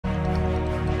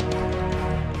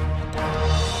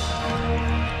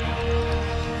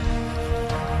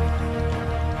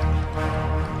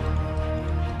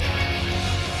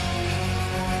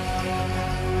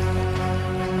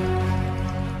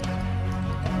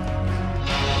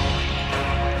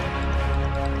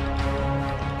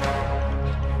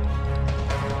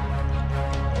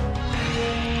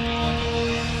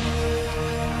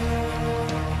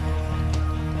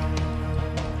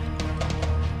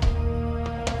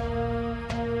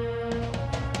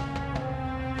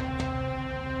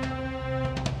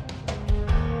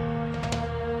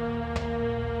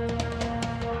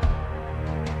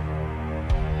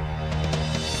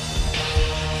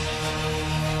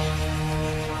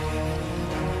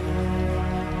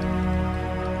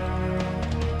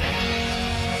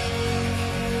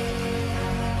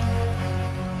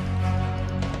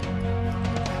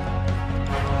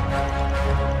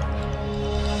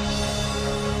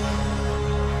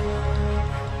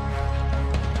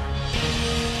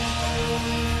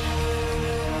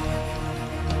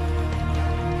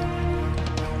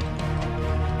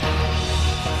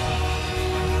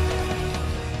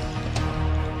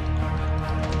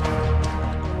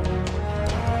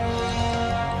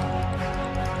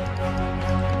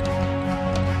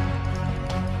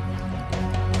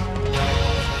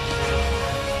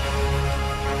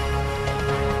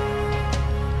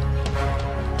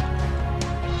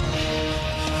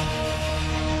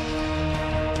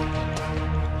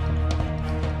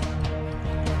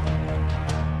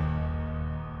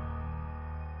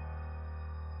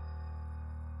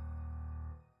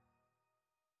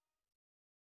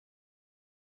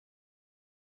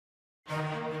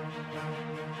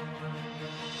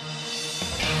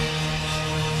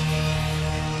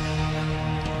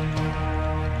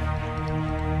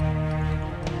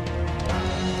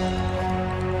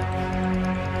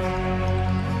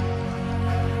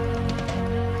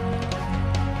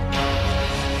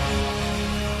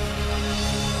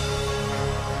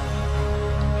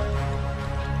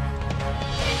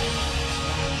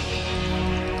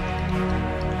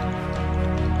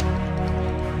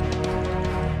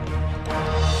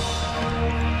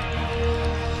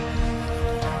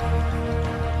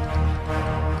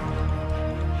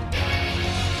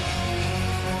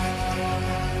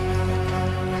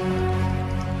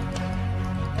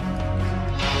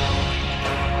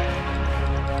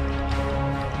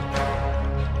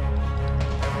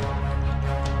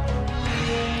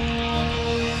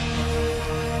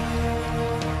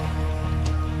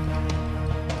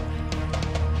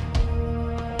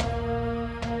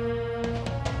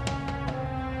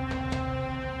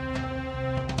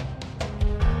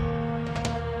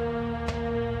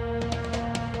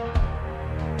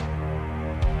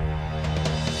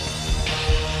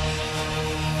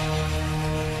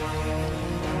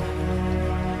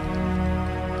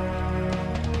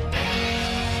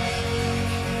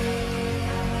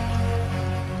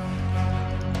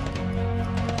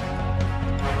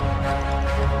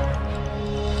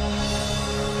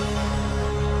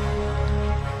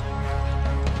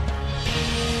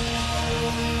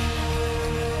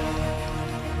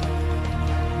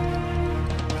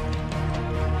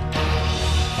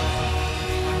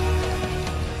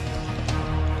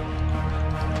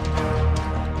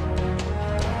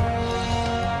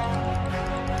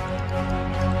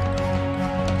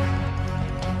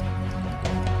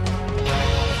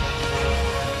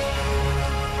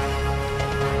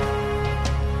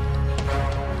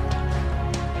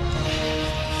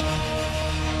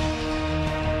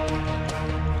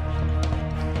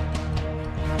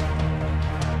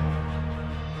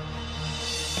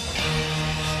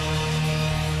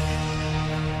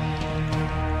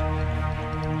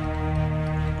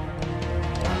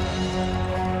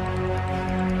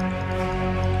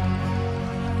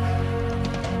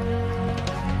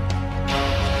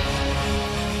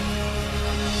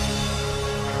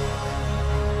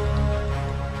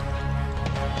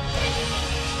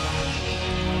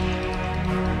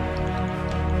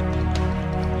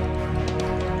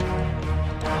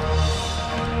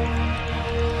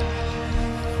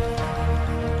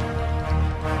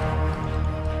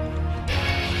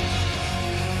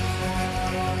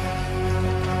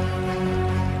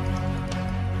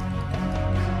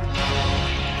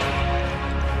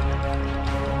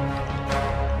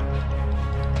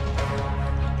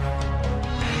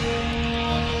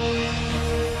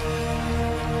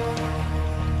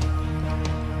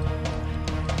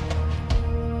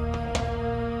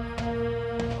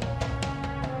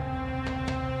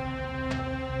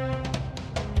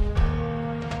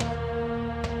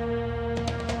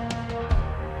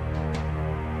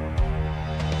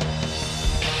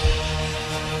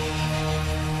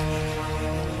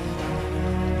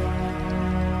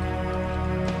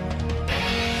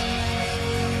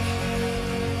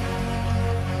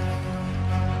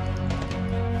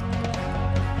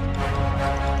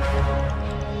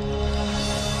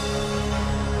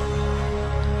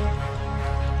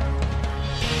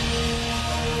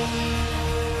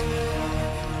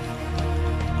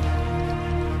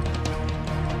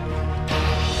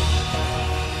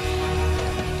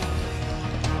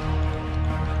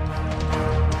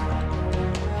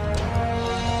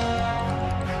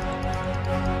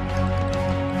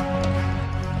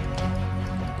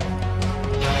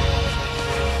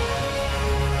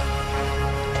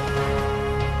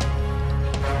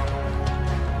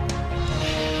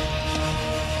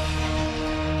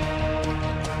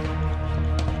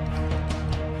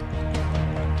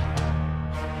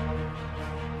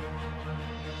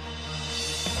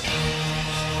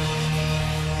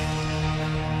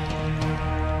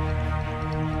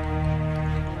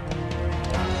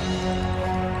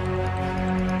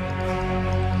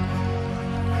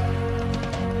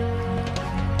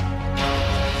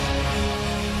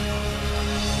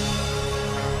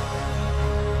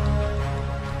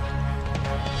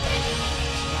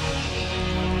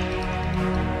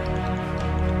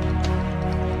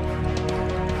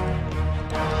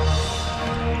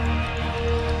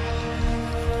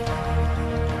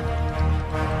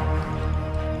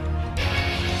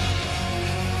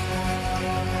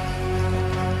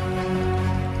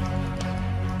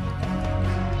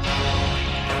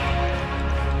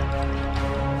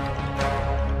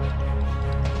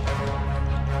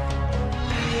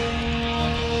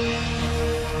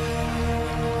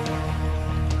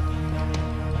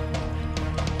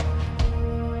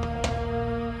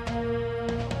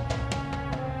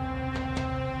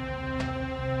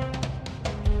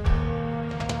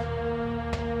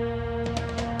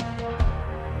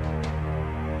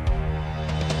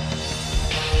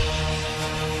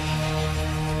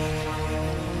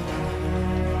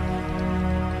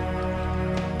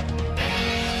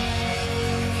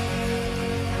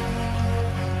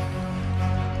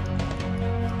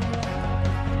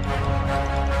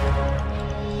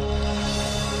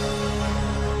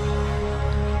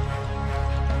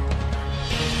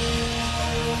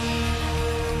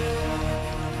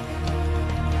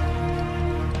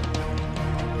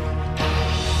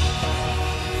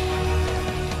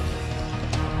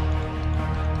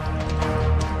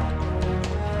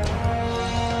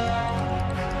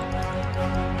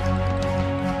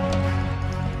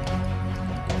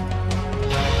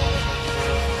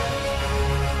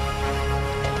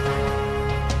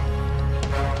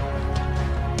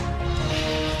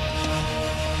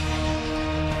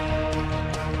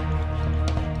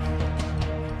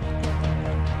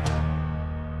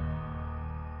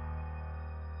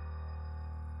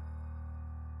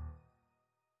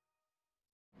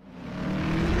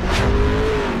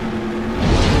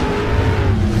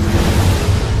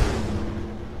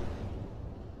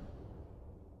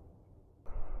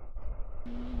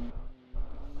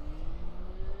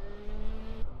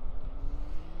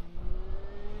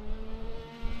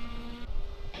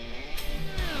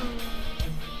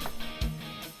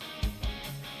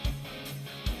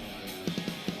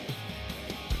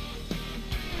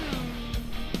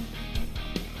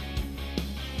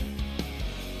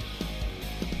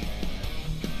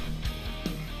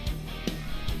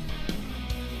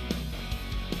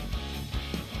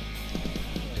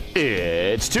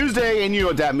It's Tuesday, and you know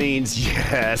what that means.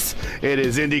 Yes, it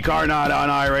is IndyCar Night on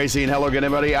iRacing. Hello again,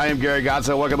 everybody. I am Gary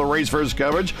Gotzo. Welcome to Race First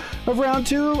coverage of round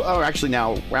two. Oh, actually,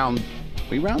 now round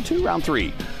two? Round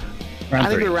three? I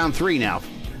think we're round three now.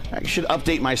 I should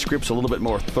update my scripts a little bit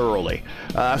more thoroughly.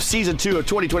 Season 2 of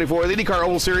 2024, the IndyCar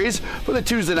Oval Series for the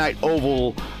Tuesday night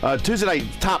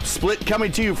top split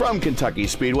coming to you from Kentucky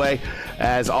Speedway.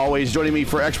 As always, joining me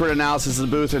for expert analysis in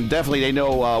the booth, and definitely they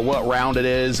know what round it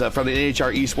is from the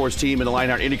NHR Esports team in the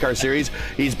Lionheart IndyCar Series.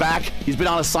 He's back. He's been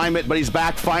on assignment, but he's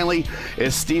back finally.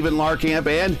 Is Stephen Larkamp,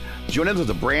 and joining us with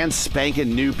a brand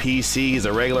spanking new PC. He's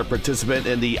a regular participant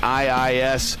in the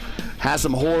IIS. Has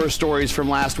some horror stories from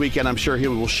last weekend I'm sure he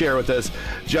will share with us.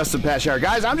 Justin Pashar.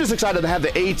 Guys, I'm just excited to have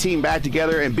the A-team back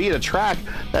together and be at a track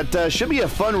that should be a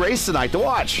fun race tonight to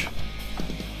watch.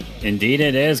 Indeed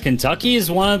it is. Kentucky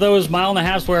is one of those mile and a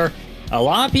halves where a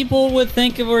lot of people would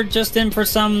think we're just in for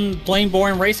some plain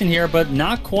boring racing here, but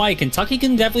not quite. Kentucky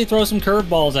can definitely throw some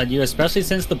curveballs at you, especially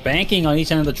since the banking on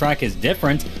each end of the track is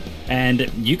different.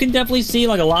 And you can definitely see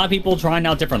like a lot of people trying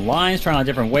out different lines, trying out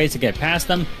different ways to get past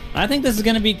them. I think this is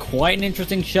going to be quite an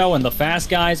interesting show, and the fast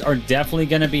guys are definitely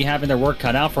going to be having their work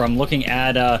cut out for them. Looking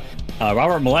at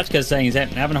Robert Malechka saying he's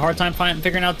having a hard time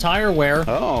figuring out tire wear.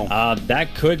 That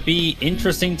could be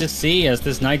interesting to see as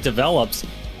this night develops.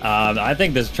 I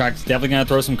think this track's definitely going to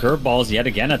throw some curveballs yet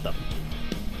again at them.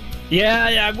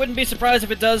 Yeah, I wouldn't be surprised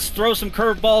if it does throw some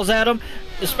curveballs at them,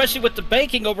 especially with the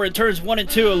banking over in turns 1 and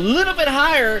 2 a little bit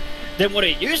higher than what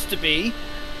it used to be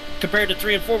compared to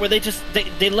 3 and 4, where they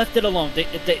left it alone.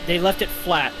 They left it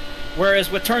flat. Whereas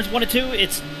with turns 1 and 2,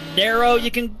 it's narrow. You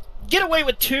can get away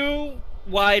with 2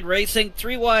 wide racing.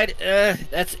 3 wide,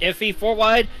 that's iffy. 4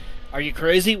 wide, are you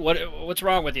crazy? What's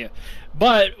wrong with you?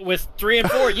 But with 3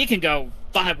 and 4, you can go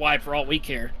 5 wide for all we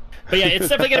care. But yeah, it's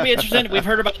definitely going to be interesting. We've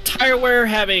heard about tire wear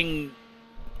being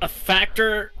a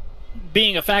factor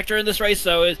in this race,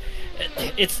 so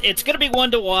it's going to be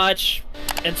one to watch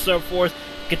and so forth.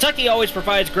 Kentucky always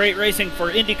provides great racing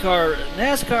for IndyCar,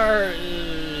 NASCAR.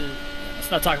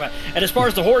 Let's not talk about it. And as far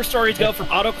as the horror stories go from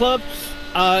Auto Club,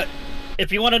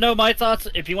 if you want to know my thoughts,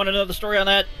 if you want to know the story on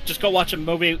that, just go watch a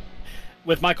movie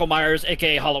with Michael Myers,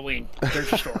 a.k.a. Halloween. There's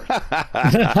your story.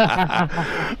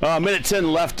 Minute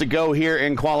 10 left to go here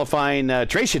in qualifying.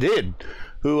 Trey Shadid,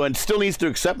 who still needs to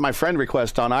accept my friend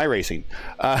request on iRacing,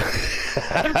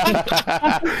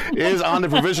 is on the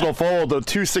provisional fold of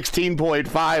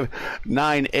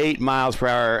 216.598 miles per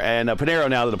hour, and Pinero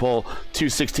now to the pole,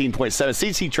 216.7.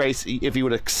 CC Trace, if you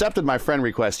would have accepted my friend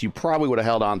request, you probably would have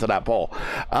held on to that pole.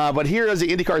 But here is the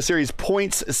IndyCar Series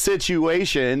points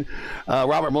situation.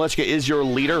 Robert Malechka is your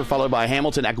leader, followed by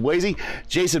Hamilton, Akabwezi,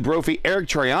 Jason Brophy, Eric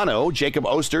Troiano, Jacob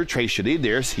Oster, Trey Shadid,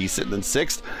 he's sitting in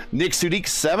 6th, Nick Sudik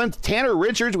 7th, Tanner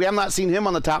Richards, we have not seen him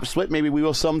on the top split. Maybe we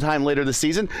will sometime later this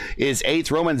season. Is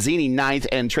 8th. Roman Zini 9th,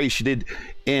 and Trey Shadid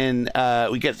in.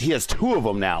 He has 2 of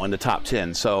them now in the top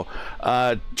 10. So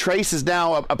Trace is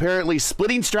now apparently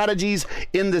splitting strategies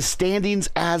in the standings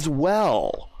as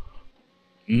well.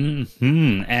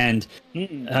 And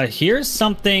here's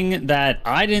something that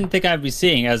I didn't think I'd be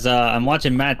seeing as I'm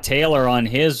watching Matt Taylor on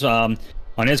his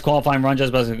qualifying run, just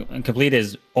about to complete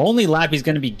his only lap he's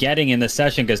going to be getting in this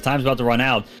session because time's about to run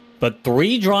out. But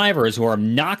 3 drivers who are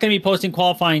not going to be posting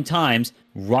qualifying times,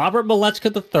 Robert Malechka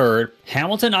III,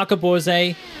 Hamilton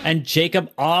Akabwezi, and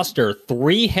Jacob Oster,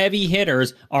 3 heavy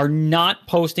hitters, are not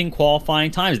posting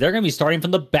qualifying times. They're going to be starting from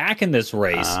the back in this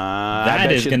race.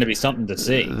 That is going to be something to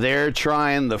see. They're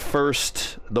trying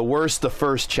the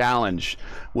worst challenge,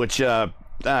 which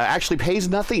actually pays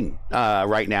nothing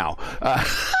right now.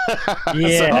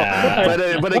 Yeah.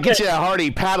 But it gets you a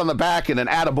hearty pat on the back and an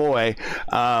attaboy,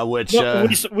 which...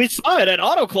 we saw it at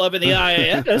Auto Club in the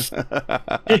IAS.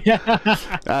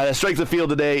 The strength of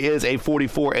field today is a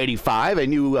 44.85. A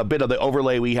new bit of the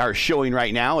overlay we are showing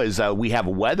right now is we have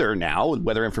weather now,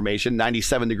 weather information,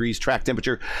 97 degrees track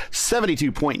temperature,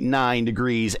 72.9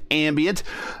 degrees ambient.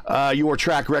 Your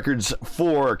track records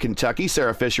for Kentucky.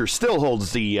 Sarah Fisher still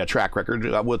holds the track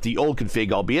record with the old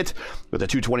config, albeit with a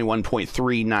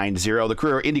 221.390. The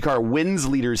career IndyCar wins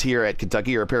leaders here at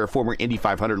Kentucky are a pair of former Indy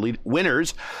 500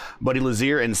 winners. Was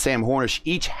Lazier and Sam Hornish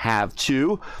each have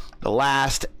 2. The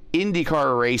last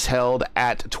IndyCar race held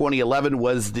at 2011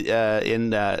 was was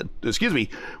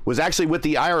actually with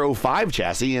the IR05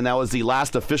 chassis, and that was the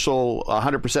last official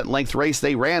 100% length race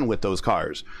they ran with those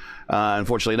cars.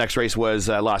 Unfortunately, the next race was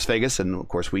Las Vegas, and of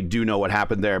course we do know what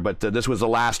happened there. But this was the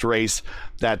last race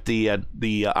that the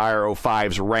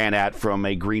IR05s ran at from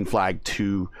a green flag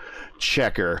to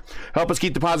checker. Help us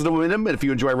keep the positive momentum, and if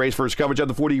you enjoy Race First coverage of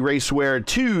the 40 RACEWEAR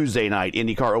Tuesday night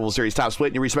IndyCar Oval Series top split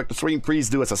and you respect the stream, please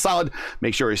do us a solid.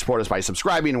 Make sure you support us by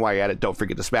subscribing, and while you're at it, don't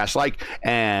forget to smash like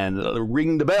and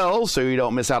ring the bell so you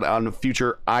don't miss out on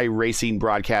future iRacing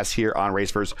broadcasts here on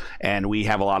Race First, and we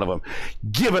have a lot of them.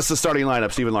 Give us the starting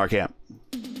lineup, Stephen Larkamp.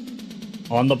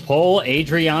 On the pole,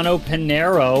 Adriano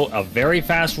Pinero, a very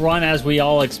fast run as we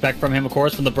all expect from him, of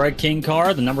course, from the Bread King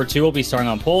car. The number 2 will be starting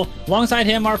on pole. Alongside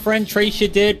him, our friend Trace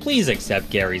Shadid. Please accept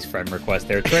Gary's friend request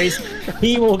there, Trace.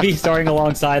 He will be starting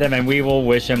alongside him, and we will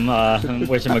wish him a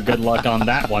good luck on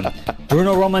that one.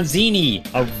 Bruno Romanzini,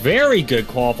 a very good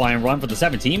qualifying run for the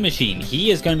 17 machine.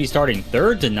 He is going to be starting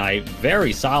 3rd tonight.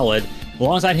 Very solid.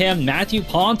 Alongside him, Matthew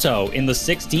Ponto in the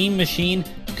 16 machine.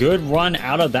 Good run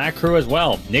out of that crew as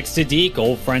well. Nick Sadiq,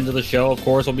 old friend of the show, of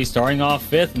course, will be starting off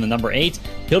 5th in the number 8.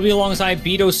 He'll be alongside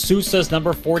Beto Sousa's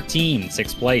number 14,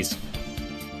 6th place.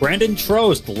 Brandon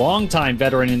Trost, longtime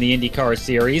veteran in the IndyCar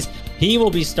series. He will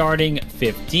be starting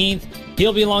 15th.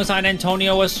 He'll be alongside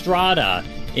Antonio Estrada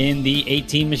in the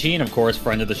 18 machine, of course,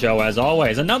 friend of the show as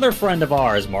always. Another friend of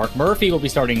ours, Mark Murphy, will be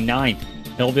starting 9th.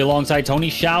 He'll be alongside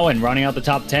Tony Schowen, running out the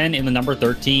top 10 in the number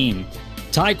 13.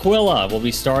 Ty Quilla will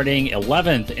be starting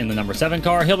 11th in the number 7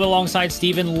 car. He'll be alongside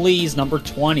Stephen Lee's number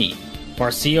 20.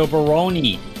 Marcio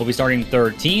Baroni will be starting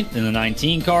 13th in the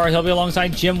 19 car. He'll be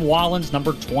alongside Jim Wallen's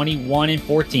number 21 and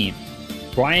 14th.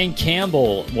 Brian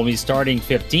Campbell will be starting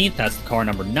 15th. That's the car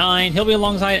number 9. He'll be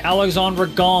alongside Alexandre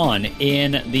Gon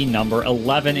in the number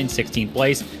 11 and 16th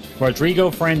place. Rodrigo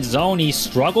Franzoni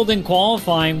struggled in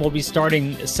qualifying, will be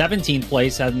starting 17th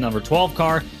place at the number 12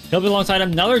 car. He'll be alongside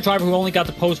another driver who only got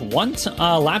to post one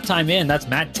lap time in. That's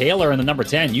Matt Taylor in the number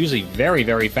 10, usually very,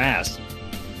 very fast.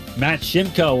 Matt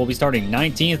Shimko will be starting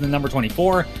 19th in the number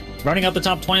 24. Running up the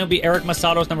top 20 will be Eric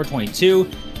Masado's number 22.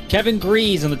 Kevin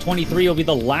Grease in the 23 will be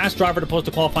the last driver to post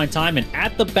a qualifying time. And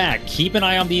at the back, keep an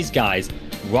eye on these guys.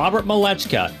 Robert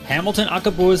Malechka, Hamilton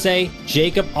Akabuze,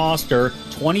 Jacob Oster,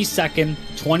 22nd,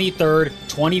 23rd,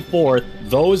 24th.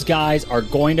 Those guys are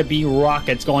going to be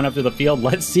rockets going up to the field.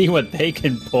 Let's see what they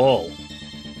can pull.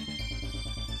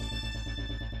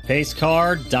 Pace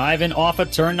car diving off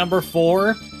of turn number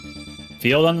 4.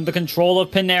 Field under the control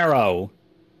of Pinero.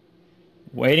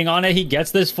 Waiting on it, he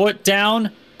gets this foot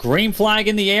down. Green flag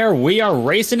in the air. We are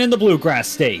racing in the Bluegrass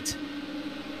State.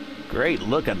 Great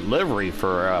looking livery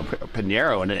for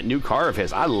Pinero and a new car of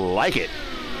his. I like it.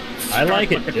 I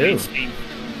like it too.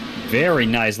 Very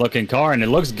nice looking car, and it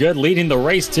looks good leading the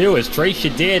race too, as Trace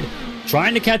Shadid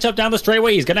trying to catch up down the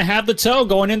straightaway. He's going to have the tow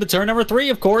going into turn number 3,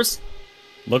 of course.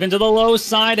 Looking to the low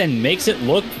side and makes it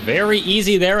look very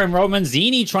easy there, and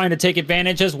Romanzini trying to take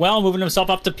advantage as well, moving himself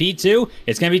up to P2.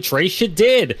 It's going to be Trace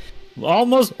Shadid.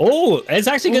 Almost, it's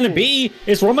actually going to be,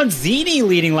 it's Romanzini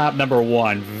leading lap number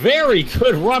 1. Very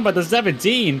good run by the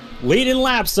 17, leading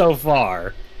lap so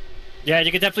far. Yeah,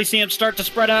 you can definitely see him start to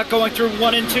spread out going through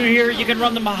 1 and 2 here. You can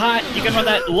run them high, you can run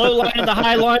that low line and the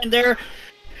high line there.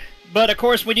 But of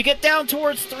course, when you get down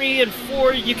towards 3 and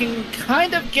 4, you can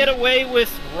kind of get away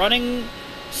with running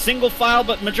single file,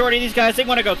 but majority of these guys, they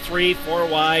want to go 3, 4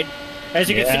 wide. As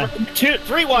you can see,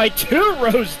 3 wide, 2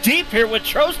 rows deep here with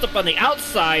Trost up on the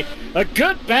outside. A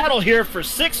good battle here for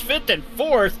 6th, 5th, and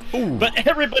 4th. Ooh. But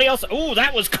everybody else,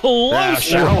 that was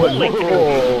close. Holy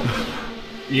cow.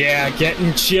 Yeah,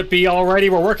 getting chippy already.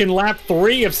 We're working lap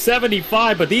 3 of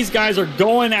 75, but these guys are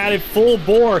going at it full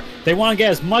bore. They want to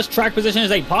get as much track position as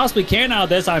they possibly can out of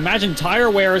this. I imagine tire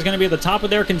wear is going to be at the top of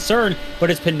their concern, but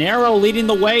it's Pinero leading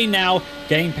the way now,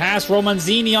 getting past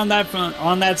Romanzini on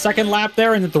that second lap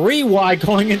there, and 3 wide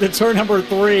going into turn number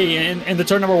 3, into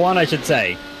turn number 1, I should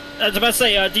say. I was about to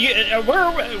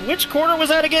say, which corner was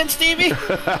that again, Stevie?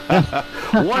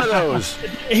 One of those.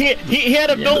 He had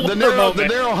a the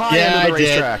narrow high end of the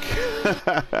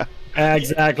racetrack.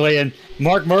 Exactly, and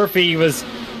Mark Murphy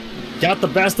got the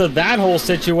best of that whole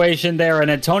situation there,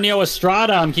 and Antonio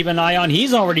Estrada, I'm keeping an eye on.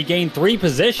 He's already gained 3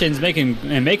 positions, making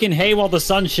hay while the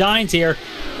sun shines here.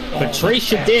 But Trace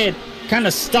Shadid kind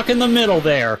of stuck in the middle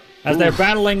there as they're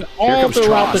battling all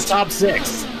throughout the top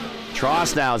 6.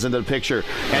 Trost now is into the picture.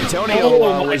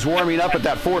 Antonio was warming up at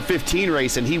that 415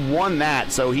 race, and he won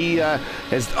that. So he has.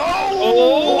 Estrada!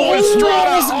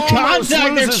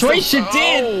 Contact there, Trace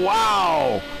Shadid. Oh,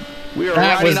 wow. We are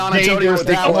riding on Antonio with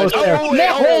that one.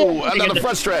 Another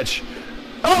front stretch.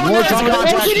 More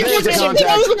contact.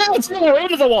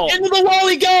 Into the wall. Into the wall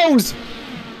he goes.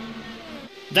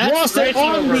 Lost it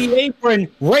on the apron.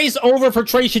 Race over for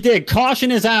Trace Shadid.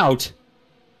 Caution is out.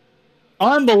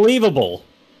 Unbelievable.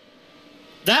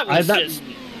 That was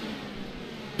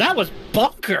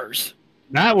bonkers.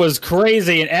 That was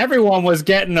crazy, and everyone was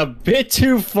getting a bit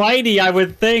too fighty, I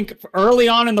would think, early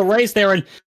on in the race there. And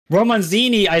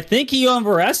Romanzini, I think he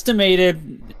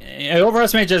overestimated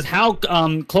just how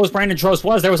close Brandon Trost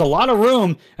was. There was a lot of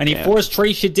room, and he forced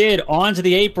Trey Shadid onto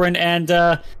the apron. And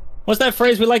what's that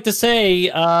phrase we like to say?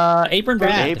 Apron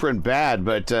bad. Apron bad,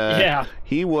 but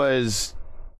he was,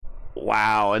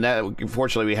 wow. And that,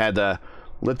 unfortunately, we had to.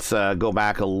 Let's go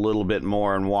back a little bit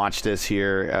more and watch this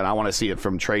here. And I want to see it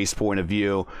from Trey's point of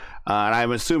view. And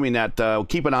I'm assuming that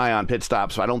keep an eye on pit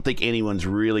stops. So I don't think anyone's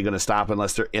really going to stop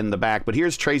unless they're in the back. But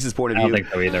here's Trace's point of view. I don't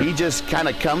think so either. He just kind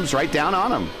of comes right down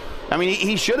on him. I mean,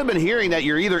 he should have been hearing that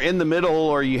you're either in the middle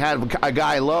or you had a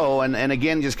guy low. And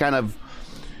again, just kind of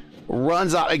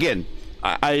runs out. Again,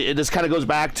 this kind of goes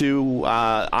back to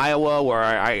Iowa, where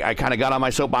I kind of got on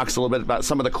my soapbox a little bit about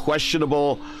some of the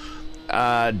questionable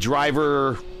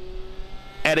driver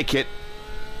etiquette,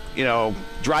 a lot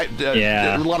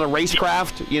of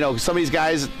racecraft. Some of these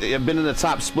guys have been in the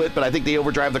top split, but I think they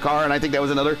overdrive the car, and I think that was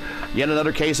yet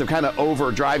another case of kind of over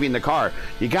driving the car.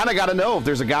 You kind of got to know if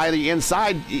there's a guy on the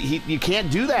inside. You can't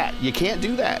do that. You can't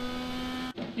do that.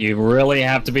 You really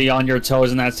have to be on your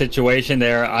toes in that situation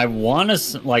there. I want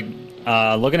to,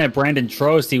 looking at Brandon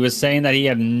Trost, he was saying that he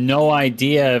had no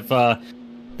idea if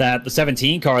that the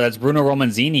 17 car, that's Bruno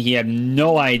Romanzini, he had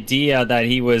no idea that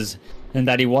he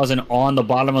wasn't on the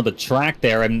bottom of the track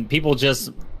there. And people just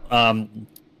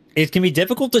it can be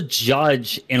difficult to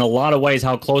judge in a lot of ways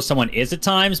how close someone is at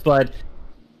times, but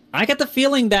I get the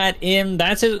feeling that in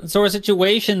that sort of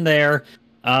situation there,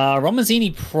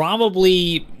 Romanzini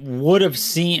probably would have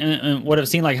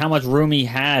seen like how much room he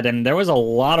had, and there was a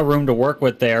lot of room to work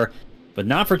with there. But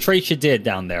not for Trey Shadid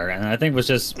down there, and I think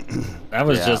just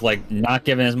like not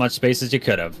giving as much space as you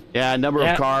could have. Yeah, a number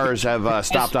of cars have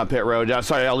stopped on pit road.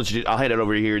 Sorry, I'll hand it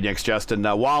over here next, Justin.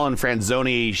 Wallen,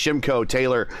 Franzoni, Shimko,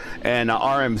 Taylor, and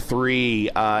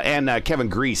RM3 and Kevin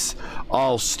Grease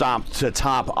all stopped to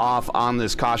top off on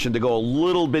this caution to go a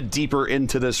little bit deeper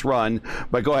into this run.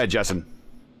 But go ahead, Justin.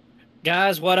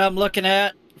 Guys, what I'm looking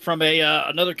at from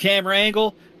another camera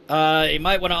angle, you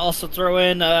might want to also throw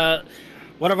in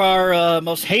one of our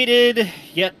most hated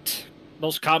yet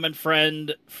most common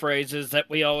friend phrases that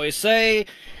we always say,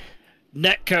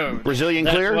 net code. Brazilian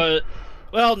clear?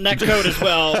 Well, net code as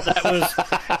well.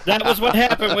 That was what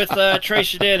happened with Trey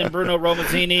Shadid and Bruno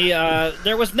Romanzini.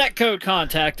 There was net code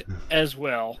contact as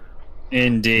well.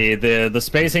 Indeed. The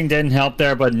spacing didn't help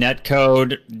there, but net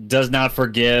code does not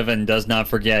forgive and does not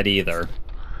forget either.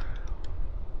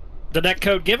 The net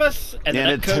code giveth, and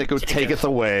the net code taketh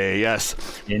away.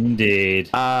 Yes, indeed.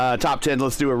 Top 10.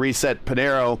 Let's do a reset.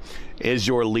 Pinero is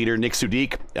your leader. Nick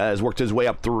Sudik has worked his way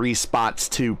up 3 spots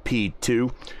to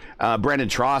P2. Brandon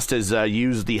Trost has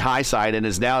used the high side and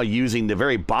is now using the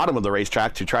very bottom of the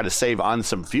racetrack to try to save on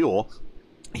some fuel.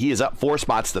 He is up 4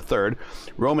 spots to 3rd.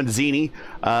 Romanzini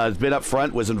has been up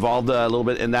front, was involved a little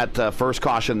bit in that first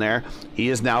caution there. He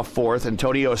is now 4th.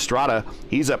 Antonio Estrada,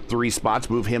 he's up 3 spots,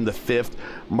 move him to 5th.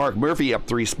 Mark Murphy up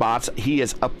 3 spots. He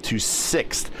is up to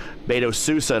 6th. Beto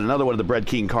Sousa, another one of the Bread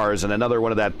King cars, and another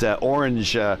one of that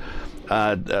orange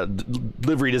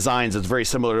livery designs that's very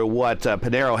similar to what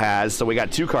Pinero has. So we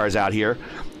got 2 cars out here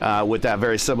with that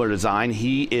very similar design.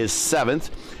 He is 7th.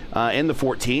 In the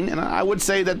 14, and I would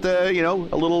say that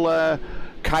a little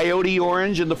coyote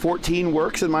orange in the 14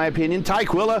 works in my opinion. Ty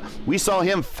Quilla, we saw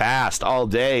him fast all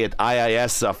day at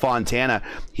IIS Fontana.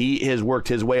 He has worked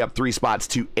his way up 3 spots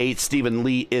to 8th. Stephen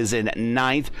Lee is in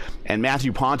 9th, and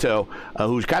Matthew Ponto,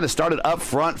 who's kind of started up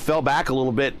front, fell back a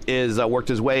little bit, is worked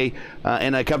his way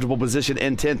in a comfortable position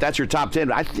in 10th. That's your top 10.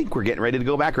 I think we're getting ready to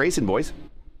go back racing, boys.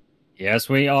 Yes,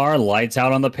 we are. Lights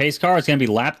out on the pace car. It's going to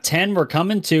be lap 10 we're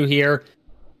coming to here.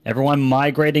 Everyone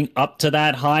migrating up to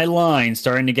that high line,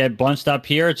 starting to get bunched up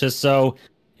here, just so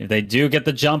if they do get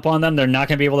the jump on them, they're not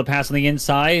going to be able to pass on the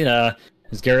inside.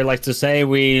 As Gary likes to say,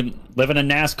 we live in a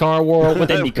NASCAR world with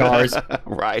Indy cars.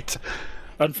 Right.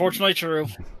 Unfortunately true.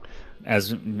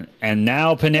 And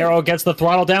now Pinero gets the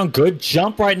throttle down. Good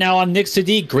jump right now on Nick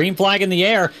Sadiq. Green flag in the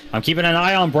air. I'm keeping an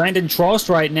eye on Brandon Trost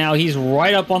right now. He's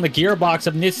right up on the gearbox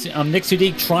of Nick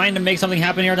Sadiq, trying to make something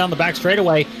happen here down the back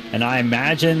straightaway. And I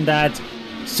imagine that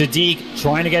Sadiq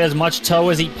trying to get as much tow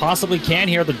as he possibly can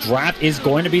here. The draft is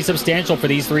going to be substantial for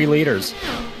these 3 leaders.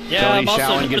 Yeah, Tony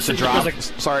Schauen gets a drop.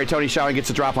 Tony Schauen gets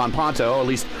a drop on Ponto, at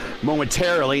least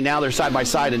momentarily. Now they're side by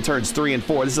side in turns 3 and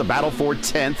 4. This is a battle for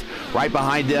 10th. Right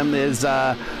behind them is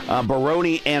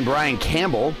Baroni and Brian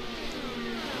Campbell.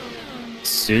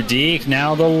 Sadiq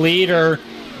now the leader.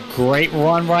 Great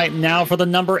run right now for the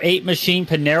number 8 machine.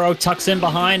 Pinero tucks in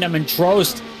behind him, and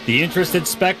Trost the interested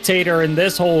spectator in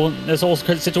this whole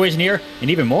situation here. And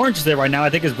even more interested right now, I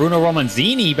think, is Bruno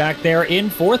Romanzini back there in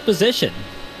 4th position.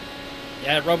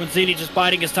 Yeah, Romanzini just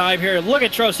biding his time here. Look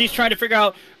at Trost. He's trying to figure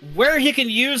out where he can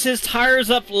use his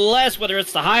tires up less, whether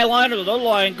it's the high line or the low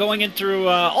line going in through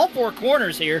all 4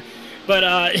 corners here. But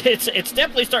it's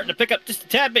definitely starting to pick up just a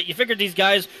tad bit. You figured these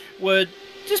guys would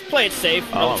just play it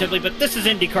safe relatively, but this is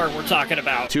IndyCar we're talking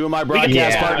about. 2 of my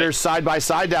broadcast partners side by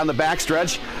side down the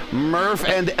backstretch, Murph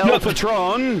and El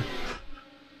Patron.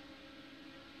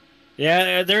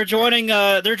 Yeah, they're joining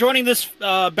this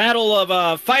battle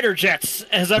of fighter jets,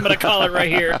 as I'm going to call it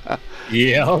right here.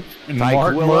 Yeah,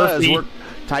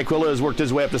 Tyquilla has worked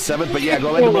his way up to 7th, but yeah,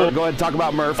 go ahead and talk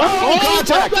about Murph.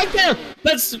 Contact! Right there!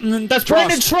 That's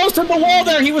Brandon Trost on the wall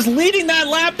there. He was leading that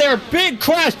lap there. Big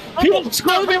crash. People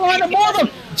screwing behind him. More of them.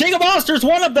 Jacob Oster's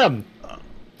one of them.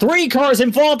 3 cars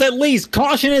involved at least.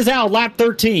 Caution is out. Lap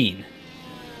 13.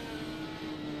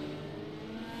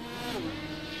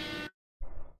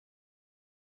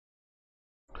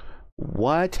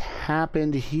 What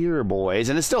happened here, boys?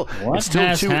 And it's still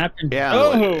happened?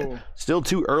 Yeah, still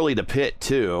too early to pit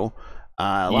too.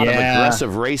 A lot of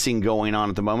aggressive racing going on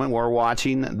at the moment. We're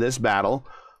watching this battle.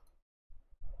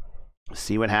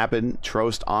 See what happened.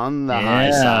 Trost on the high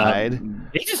side.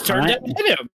 He just turned down into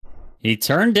him. He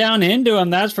turned down into him.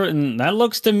 That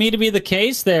looks to me to be the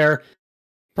case there.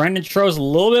 Brandon Trost, a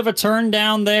little bit of a turn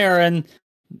down there, and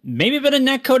maybe a bit of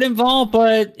netcode involved,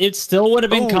 but it still would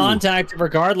have been contact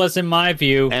regardless, in my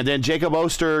view. And then Jacob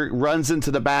Oster runs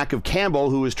into the back of Campbell,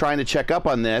 who was trying to check up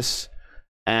on this,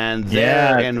 and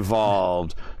they're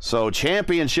involved. So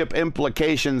championship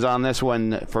implications on this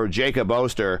one for Jacob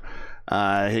Oster.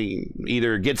 He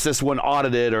either gets this one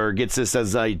audited or gets this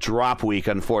as a drop week,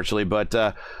 unfortunately.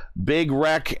 But big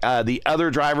wreck. The other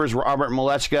drivers, Robert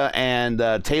Malechka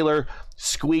and Taylor,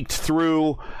 squeaked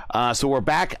through. So we're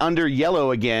back under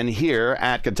yellow again here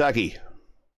at Kentucky.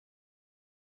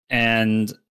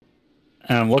 And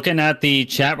looking at the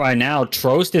chat right now,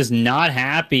 Trost is not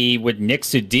happy with Nick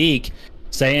Sadiq,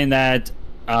 saying that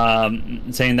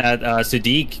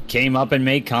Sadiq came up and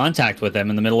made contact with him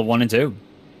in the middle of 1 and 2.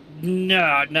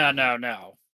 No.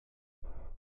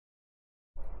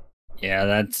 Yeah,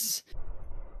 that's.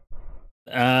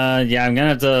 Yeah, I'm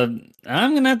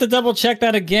gonna have to double check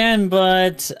that again,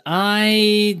 but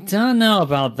I don't know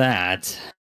about that.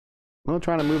 We'll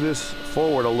try to move this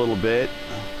forward a little bit.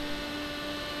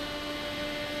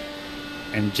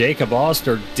 And Jacob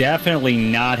Oster definitely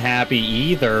not happy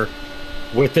either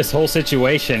with this whole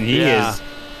situation.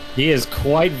 He is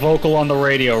quite vocal on the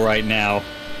radio right now.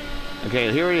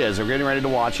 Okay, here he is. We're getting ready to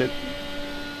watch it.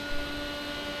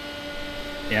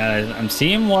 Yeah, I'm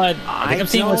seeing what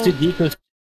Sadiq was.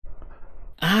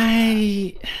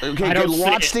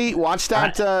 Okay, watch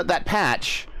that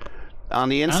patch on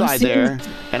the inside there,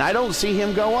 and I don't see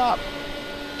him go up.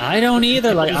 I don't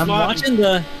either. Like, I'm watching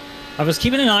I was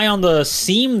keeping an eye on the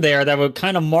seam there that would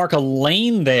kind of mark a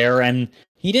lane there, and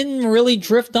he didn't really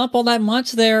drift up all that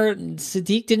much there.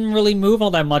 Sadiq didn't really move all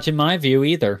that much in my view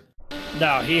either.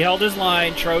 No, he held his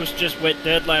line. Trost just went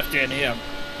dead left in him.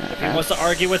 If he wants to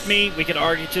argue with me, we can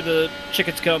argue till the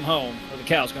chickens come home, or the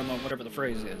cows come home, whatever the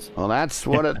phrase is. Well, that's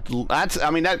what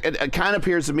it kind of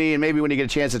appears to me, and maybe when you get a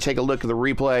chance to take a look at the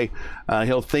replay,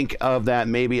 he'll think of that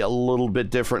maybe a little bit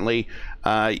differently.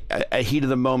 A heat of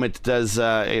the moment does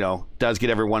get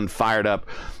everyone fired up.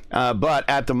 But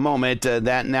at the moment,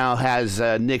 that now has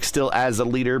Nick still as a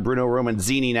leader. Bruno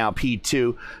Romanzini now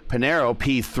P2, Pinero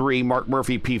P3, Mark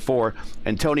Murphy P4,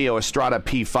 Antonio Estrada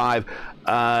P5.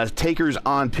 Takers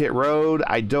on pit road.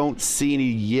 I don't see any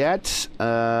yet. What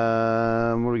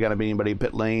do we got? Anybody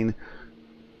pit lane?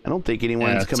 I don't think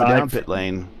anyone's coming down pit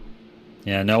lane.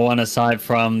 Yeah, no one aside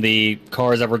from the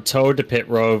cars that were towed to pit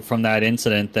road from that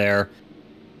incident there.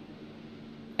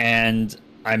 And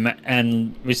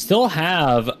we still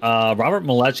have Robert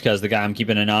Malechka is the guy I'm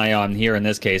keeping an eye on here in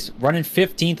this case. Running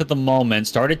 15th at the moment.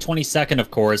 Started 22nd,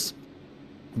 of course.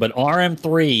 But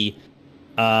RM3,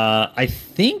 I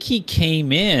think he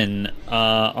came in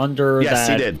under that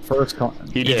he did. First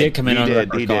he did come in under that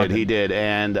first he did.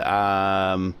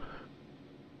 And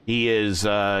he is...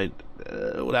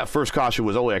 that first caution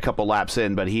was only a couple laps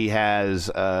in, but he has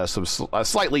a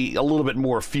little bit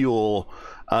more fuel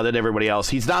than everybody else.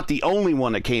 He's not the only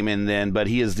one that came in then, but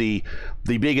he is the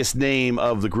biggest name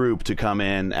of the group to come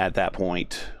in at that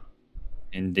point.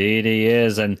 Indeed he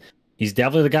is, and he's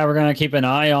definitely the guy we're going to keep an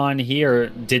eye on here.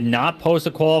 Did not post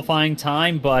a qualifying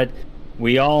time, but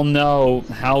We all know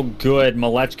how good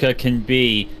Malechka can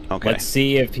be. Okay. Let's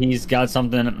see if he's got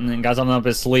something up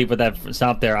his sleeve with that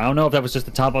stop there. I don't know if that was just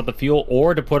to top off the fuel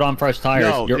or to put on fresh tires.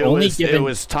 No, it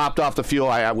was topped off the fuel.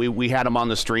 We had him on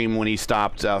the stream when he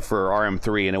stopped for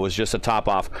RM3, and it was just a top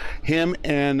off. Him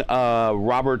and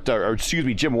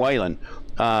Jim Whalen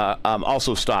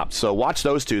also stopped. So watch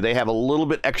those two. They have a little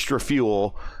bit extra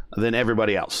fuel than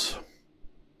everybody else.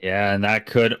 Yeah, and that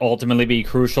could ultimately be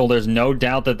crucial. There's no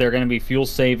doubt that they're going to be fuel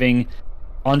saving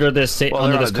under this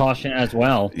caution as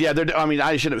well. Yeah, I mean,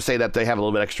 I shouldn't say that they have a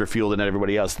little bit extra fuel than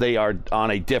everybody else. They are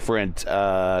on a different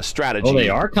strategy. Oh, they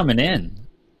are coming in.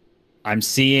 I'm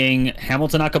seeing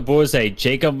Hamilton Akabuze,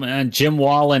 Jacob Jim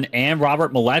Wallen, and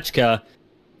Robert Malechka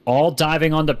all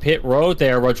diving onto pit road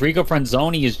there. Rodrigo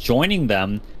Franzoni is joining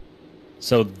them.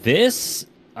 So this,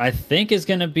 I think, is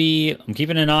going to be... I'm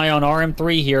keeping an eye on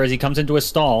RM3 here as he comes into his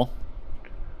stall.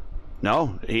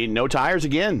 No tires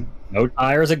again. No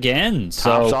tires again.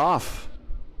 Tops off.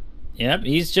 Yep,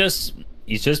 he's just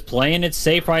playing it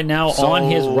safe right now on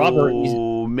his rubber.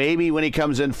 Maybe when he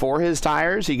comes in for his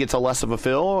tires, he gets a less of a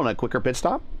fill and a quicker pit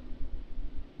stop?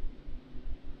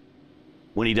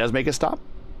 When he does make a stop?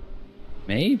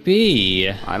 Maybe.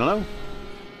 I don't know.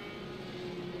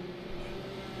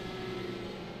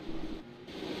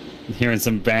 Hearing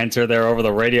some banter there over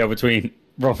the radio between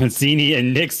Romancini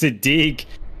and Nick Sadiq,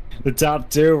 the top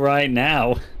two right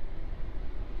now.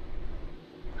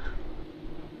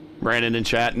 Brandon in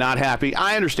chat, not happy.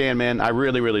 I understand, man. I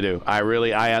really do.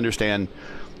 I understand.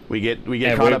 We get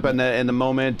caught up in the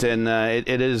moment, and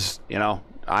it is,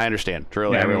 I understand.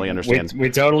 Truly, I really understand. We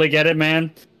totally get it,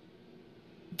 man.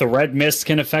 The red mist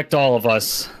can affect all of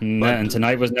us, and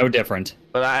tonight was no different.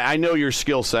 But I know your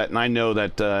skill set, and I know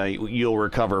that you'll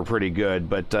recover pretty good.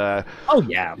 But oh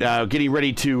yeah, getting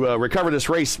ready to recover this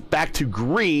race back to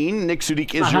green. Nick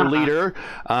Sadiq is your leader.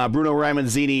 Bruno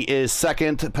Ramonzini is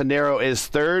second. Pinero is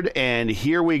third. And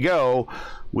here we go.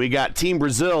 We got Team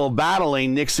Brazil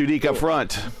battling Nick Sadiq up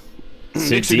front.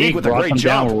 Nick Sadiq with a great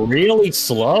jump. Down really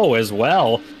slow as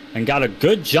well. And got a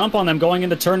good jump on them going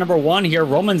into turn number one here.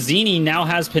 Romanzini now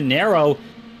has Pinero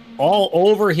all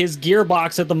over his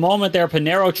gearbox at the moment there.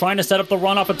 Pinero trying to set up the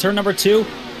run off of turn number two,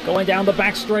 going down the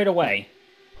back straightaway.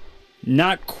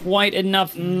 Not quite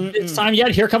enough this time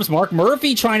yet. Here comes Mark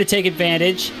Murphy trying to take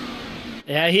advantage.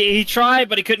 Yeah, he tried,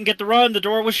 but he couldn't get the run. The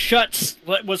door was shut.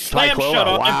 Was slammed shut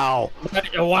on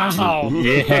him. Wow.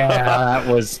 Yeah, that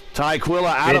was...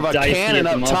 Tyquilla out of a cannon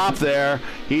up top there.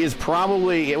 He is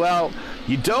probably... Well,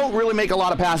 you don't really make a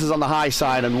lot of passes on the high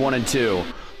side on 1 and 2.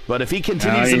 But if he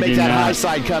continues to make that high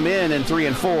side come in 3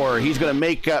 and 4, he's going to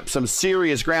make up some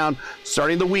serious ground,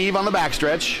 starting the weave on the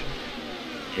backstretch.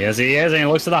 Yes, he is. And he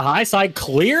looks to the high side,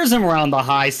 clears him around the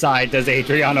high side, does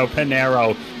Adriano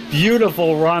Pinero.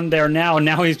 Beautiful run there now.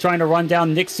 Now he's trying to run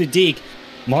down Nick Sadiq.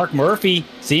 Mark Murphy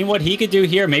seeing what he could do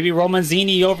here. Maybe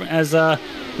Romanzini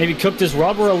maybe cooked his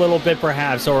rubber a little bit,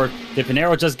 perhaps. Or did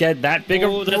Pinero just get that big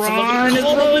of a run?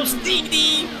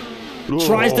 Romanzini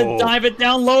tries to dive it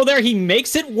down low there. He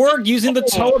makes it work using the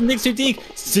toe of Nick Sadiq.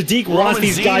 Sadiq wants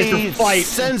these guys to fight.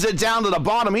 Sends it down to the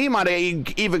bottom. He might have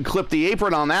even clipped the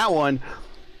apron on that one.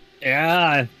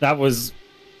 Yeah, that was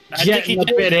getting a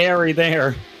bit hairy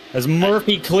there as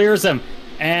Murphy clears him.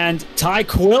 And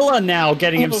Tyquilla now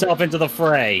getting himself into the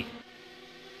fray.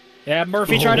 Yeah,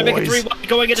 Murphy trying to make a 3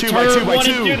 going into turn 1 and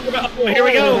 2. Oh, here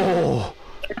we go.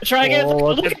 Try again.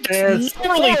 Look at this.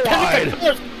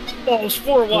 Almost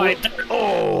 4 wide.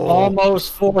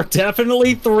 Almost 4.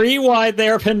 Definitely 3 wide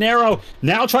there. Pinero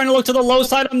now trying to look to the low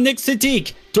side of Nick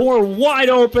Sadiq. Door wide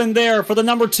open there for the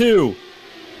number 2.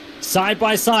 Side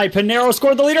by side, Pinero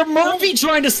scored the leader. Murphy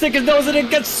trying to stick his nose in.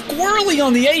 It gets squirrely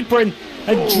on the apron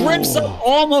and drips up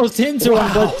almost into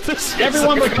him, but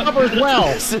everyone recovers well.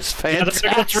 This is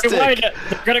fantastic. They're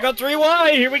going to go 3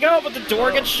 wide. Here we go, but the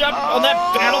door gets shut on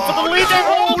that battle for the lead.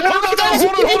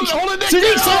 Hold it,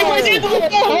 Sadiq sideways into the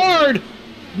hard.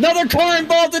 Another car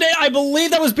involved today. I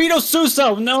believe that was Beto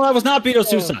Sousa. No, that was not Beto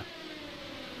Sousa.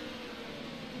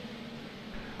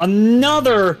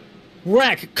 Another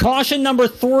wreck. Caution number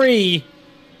 3.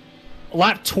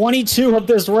 Lap 22 of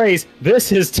this race.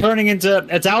 This is turning into...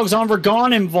 It's Alexandre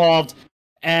Vergon involved.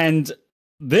 And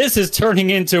this is turning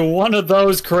into one of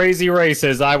those crazy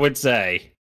races, I would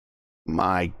say.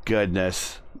 My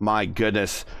goodness. My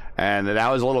goodness. And that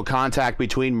was a little contact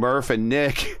between Murph and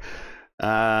Nick.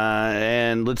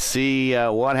 And let's see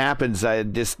what happens.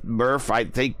 Murph, I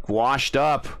think, washed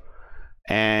up.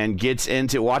 And gets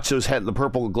into... Watch those the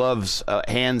purple gloves,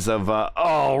 hands of...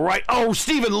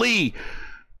 Stephen Lee!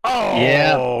 Oh,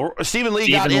 yeah. Stephen Lee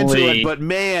got into it, but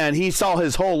man, he saw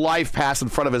his whole life pass in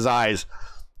front of his eyes.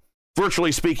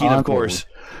 Virtually speaking, of course.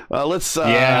 Let's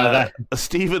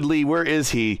Stephen Lee, where is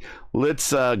he?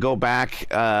 Let's go back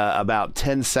about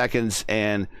 10 seconds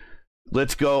and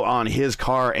let's go on his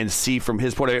car and see from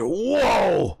his point of view.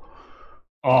 Whoa!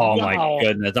 Oh my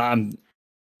goodness! I'm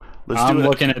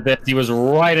looking at this. He was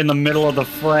right in the middle of the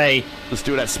fray. Let's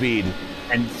do it at speed.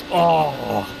 And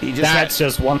that's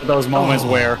just one of those moments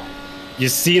where you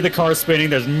see the car spinning.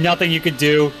 There's nothing you could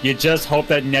do. You just hope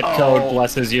that netcode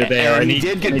blesses you there. And he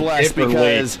did get blessed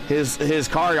because his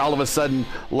car all of a sudden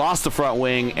lost the front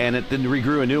wing and it then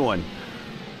regrew a new one.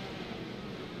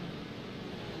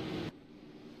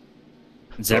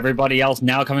 It's everybody else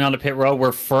now coming on the pit road.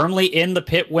 We're firmly in the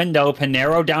pit window.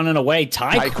 Pinero down and away.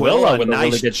 Tyquilla with a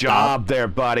really good job there,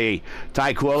 buddy.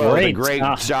 Tyquilla with a great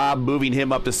job moving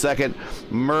him up to second.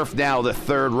 Murph now the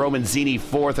third. Roman Zini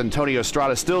fourth. Antonio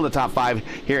Estrada still in the top five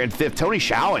here in fifth. Tony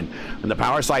Schowen in the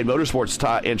Power Slide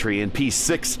Motorsports entry in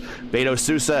P6. Beto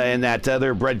Sousa in that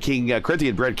other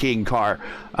Corinthian Bread King car.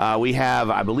 We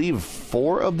have, I believe,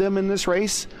 4 of them in this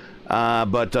race.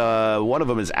 But one of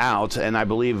them is out, and I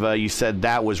believe you said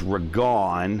that was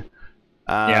Ragon.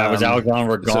 Yeah, it was Algon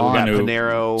Ragon so we got who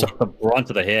Pinero, took the brunt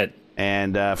of the hit.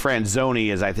 And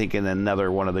Franzoni is, I think, in another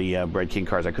one of the Bread King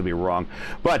cars. I could be wrong.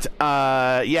 But,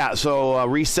 yeah, so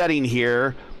resetting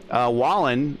here.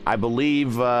 Wallen, I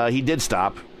believe he did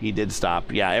stop. He did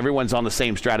stop. Yeah, everyone's on the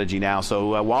same strategy now.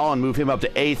 So Wallen moved him up to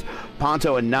 8th,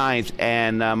 Ponto in 9th,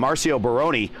 and Marcio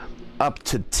Baroni up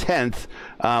to 10th.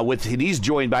 He's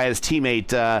joined by his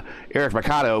teammate Eric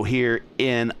Mercado here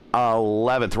in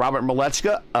 11th. Robert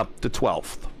Malechka up to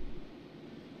 12th.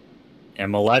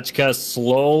 And Malechka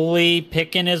slowly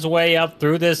picking his way up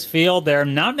through this field. They're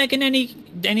not making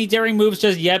any daring moves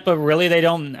just yet, but really they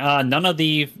don't. None of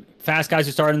the fast guys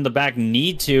who started in the back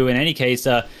need to. In any case,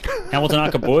 Hamilton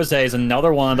Akabuze is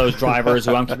another one of those drivers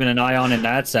who I'm keeping an eye on in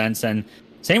that sense. And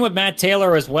same with Matt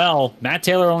Taylor as well. Matt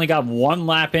Taylor only got 1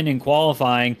 lap in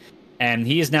qualifying, and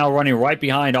he is now running right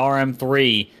behind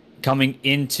RM3 coming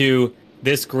into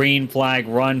this green flag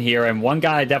run here. And one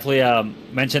guy I definitely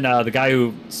mentioned, the guy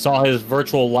who saw his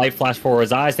virtual light flash before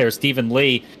his eyes there, Stephen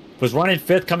Lee, was running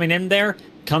 5th coming in there,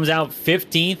 comes out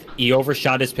 15th. He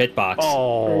overshot his pit box.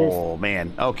 Oh,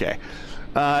 man. Okay.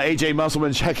 AJ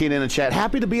Musselman checking in the chat.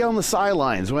 Happy to be on the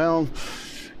sidelines. Well,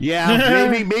 yeah,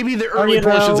 maybe the early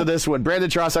portions of this one.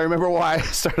 Brandon Tross, I remember why I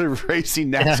started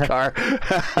racing NASCAR.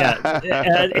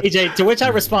 AJ, to which I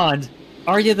respond,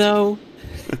 are you though?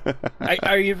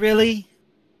 Are you really?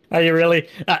 Are you really?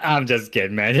 I'm just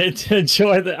kidding, man.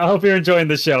 I hope you're enjoying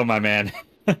the show, my man.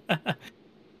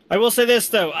 I will say this,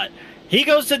 though. He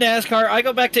goes to NASCAR, I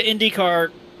go back to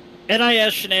IndyCar.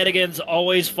 NIS shenanigans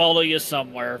always follow you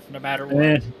somewhere, no matter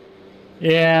what.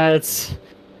 Yeah, it's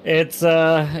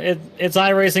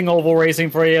iRacing Oval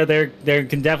Racing for you. There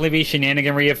can definitely be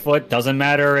shenaniganry afoot. Doesn't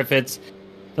matter if it's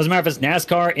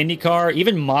NASCAR, IndyCar,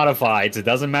 even modifieds. It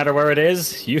doesn't matter where it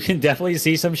is. You can definitely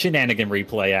see some shenaniganry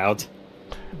play out.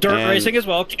 Dirt racing as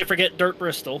well. Can't forget Dirt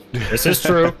Bristol. This is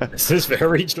true. This is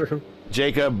very true.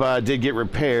 Jacob did get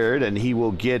repaired, and he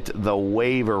will get the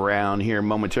wave around here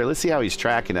momentarily. Let's see how he's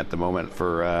tracking at the moment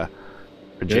for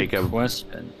Jacob. Good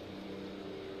question.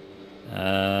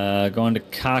 Going to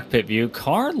cockpit view.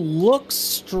 Car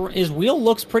looks his wheel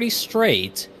looks pretty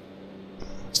straight.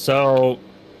 So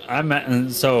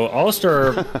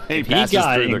Oster he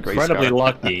got incredibly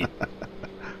lucky.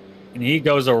 And he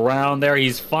goes around there.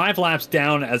 He's 5 laps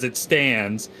down as it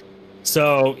stands.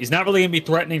 So he's not really going to be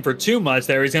threatening for too much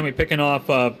there. He's going to be picking off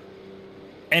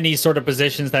any sort of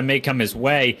positions that may come his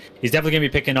way. He's definitely going to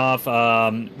be picking off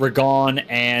Ragon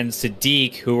and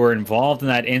Sadiq, who were involved in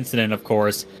that incident, of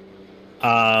course.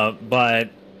 But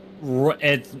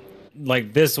it's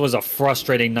like this was a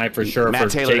frustrating night for sure for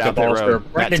Jacob Oster.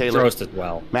 Brendan Drost as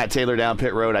well. Matt Taylor down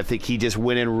pit road. I think he just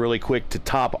went in really quick to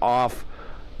top off.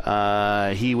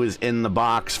 He was in the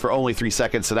box for only 3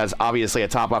 seconds, so that's obviously a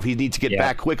top off. He needs to get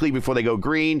back quickly before they go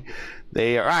green.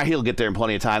 He'll get there in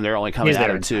plenty of time. They're only coming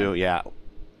out of 2.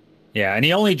 Yeah, and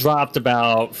he only dropped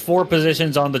about 4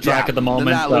 positions on the track at the moment.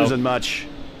 Not losing much.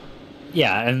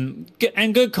 Yeah, and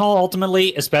good call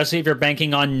ultimately, especially if you're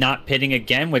banking on not pitting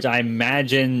again, which I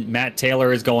imagine Matt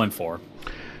Taylor is going for.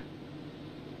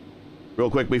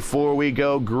 Real quick before we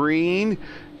go green.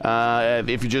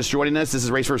 If you're just joining us, this is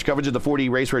Race First coverage of the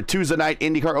 4D RACEWEAR Tuesday night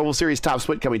IndyCar Oval Series top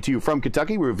split coming to you from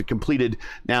Kentucky. We've completed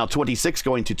now 26,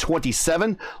 going to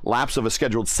 27 laps of a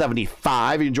scheduled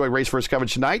 75. If you enjoyed Race First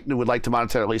coverage tonight and would like to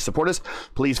monetarily support us,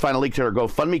 please find a link to our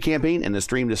GoFundMe campaign in the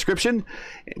stream description.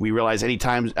 We realize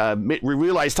times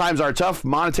are tough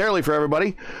monetarily for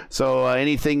everybody, so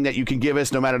anything that you can give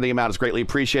us, no matter the amount, is greatly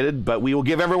appreciated. But we will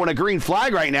give everyone a green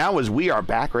flag right now as we are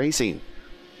back racing.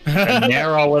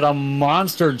 Pinero with a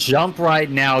monster jump right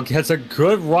now. Gets a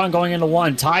good run going into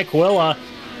one. Ty Quilla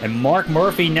and Mark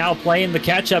Murphy now playing the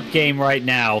catch-up game right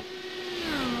now.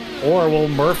 Or will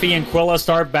Murphy and Quilla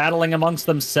start battling amongst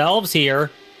themselves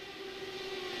here?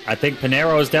 I think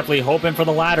Pinero is definitely hoping for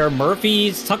the latter.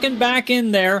 Murphy's tucking back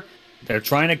in there. They're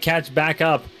trying to catch back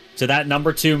up to that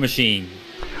number 2 machine.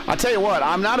 I'll tell you what,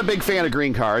 I'm not a big fan of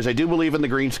green cars. I do believe in the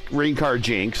green car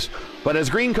jinx. But as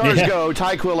green cars go,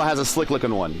 Ty Quilla has a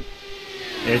slick-looking one.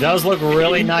 It does look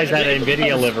really nice, that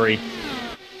NVIDIA livery.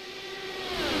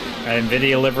 That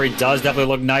NVIDIA livery does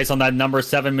definitely look nice on that number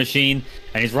 7 machine.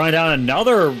 And he's running down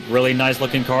another really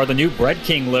nice-looking car, the new Bread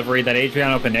King livery that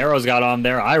Adriano Pinero's got on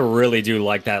there. I really do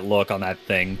like that look on that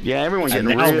thing. Yeah, everyone's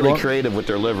getting really creative with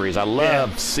their liveries. I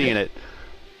love seeing it.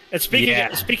 And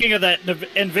speaking of that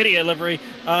NVIDIA livery,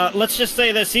 let's just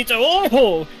say that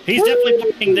Cito, he's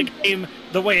definitely playing the game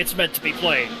the way it's meant to be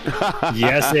played.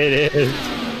 Yes, it is.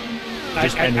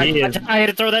 I had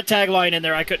to throw that tagline in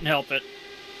there. I couldn't help it.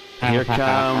 Here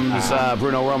comes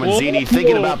Bruno Romanzini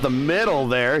thinking about the middle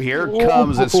there. Here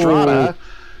comes Estrada.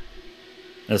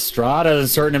 Estrada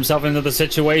inserting himself into the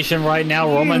situation right now.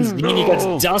 Romanzini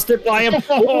gets dusted by him.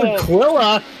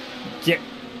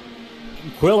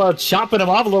 Quilla chopping him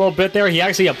off a little bit there. He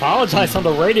actually apologized on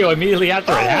the radio immediately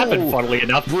after it happened, funnily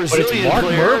enough. Brazilian but it's Mark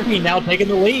Murphy now taking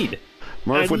the lead.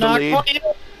 Murph with the lead.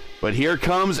 But here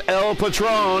comes El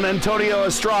Patron, Antonio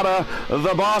Estrada.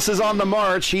 The boss is on the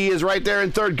march. He is right there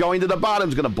in third, going to the bottom.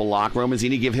 He's going to block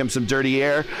Romanzini, give him some dirty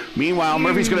air. Meanwhile,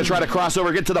 Murphy's going to try to cross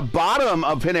over, get to the bottom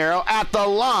of Pinero at the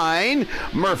line.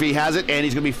 Murphy has it, and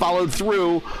he's going to be followed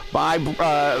through by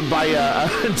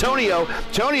Antonio.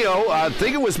 Antonio, I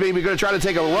think it was maybe going to try to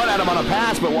take a run at him on a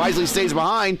pass, but wisely stays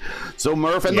behind. So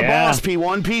Murph and the boss,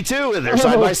 P1, P2, and they're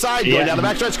side by side, going down the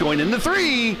backstretch, going into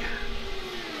 3.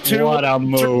 What a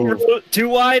move. 2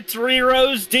 wide, 3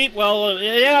 rows deep. Well,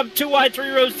 yeah, 2 wide,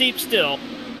 3 rows deep still.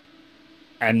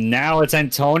 And now it's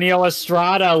Antonio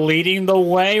Estrada leading the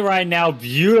way right now.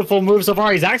 Beautiful move so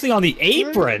far. He's actually on the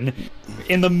apron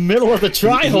in the middle of the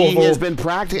tri-oval. He has been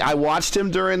practicing. I watched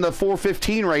him during the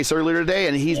 415 race earlier today,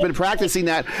 and he's been practicing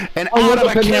that. And out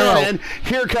of a cannon,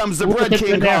 here comes the Bread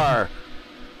King car.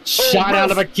 Shot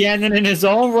out of a cannon in his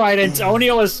own right.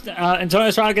 Antonio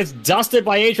Estrada gets dusted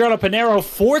by Adriano Pinero,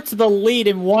 4th to the lead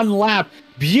in 1 lap.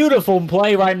 Beautiful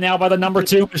play right now by the number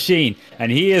 2 machine,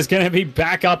 and he is going to be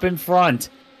back up in front.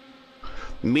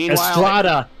 Meanwhile, still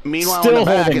in the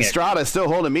back, holding Estrada still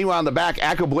holding. Meanwhile, in the back,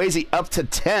 Akabuezi up to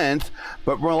 10th,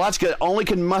 but Malechka only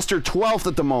can muster 12th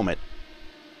at the moment.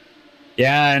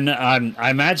 Yeah, and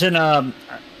I imagine,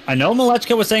 I know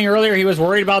Malechka was saying earlier he was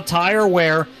worried about tire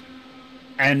wear.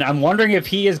 And I'm wondering if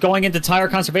he is going into tire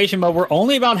conservation mode. We're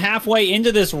only about halfway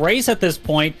into this race at this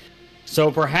point.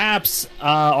 So perhaps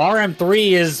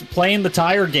RM3 is playing the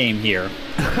tire game here.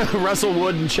 Russell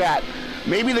Wood in chat.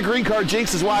 Maybe the green car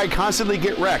jinx is why I constantly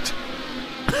get wrecked.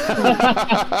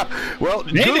 Well,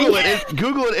 Google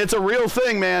it. It's a real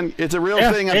thing, man. It's a real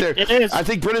thing out there. It is. I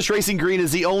think British Racing Green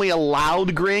is the only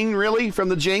allowed green, really, from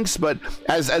the jinx. But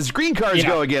as green cars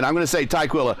go again, I'm going to say Ty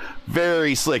Quilla,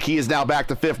 very slick. He is now back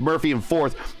to 5th. Murphy in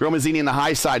 4th. Romanzini in the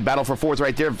high side. Battle for 4th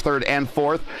right there, 3rd and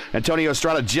 4th. Antonio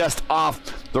Estrada just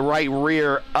off the right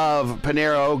rear of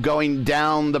Pinero, going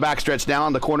down the backstretch now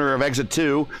on the corner of exit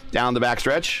 2, down the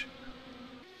backstretch.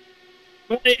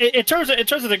 In terms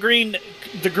of the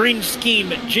green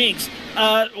scheme jinx,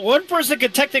 one person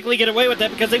could technically get away with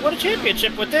that because they won a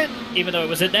championship with it, even though it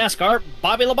was in NASCAR.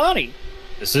 Bobby Labonte.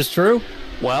 This is true.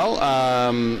 Well,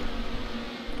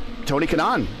 Tony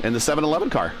Kanaan in the 7-Eleven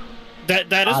car.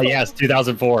 That is yes,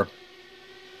 2004.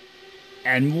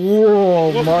 And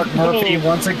whoa, Mark Murphy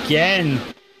once again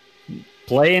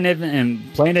playing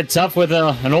it tough with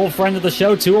an old friend of the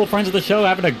show, 2 old friends of the show,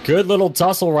 having a good little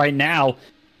tussle right now.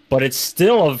 But it's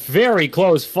still a very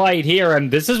close fight here, and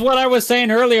this is what I was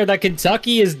saying earlier, that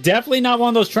Kentucky is definitely not one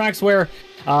of those tracks where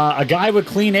a guy with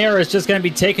clean air is just going to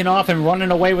be taking off and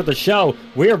running away with the show.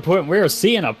 We're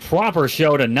seeing a proper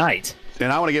show tonight.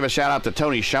 And I want to give a shout-out to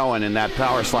Tony Schoen in that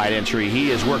power slide entry. He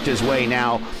has worked his way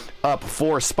now up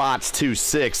 4 spots to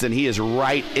 6th, and he is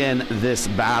right in this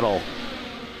battle.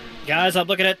 Guys, I'm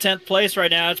looking at 10th place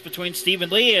right now. It's between Stephen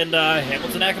Lee and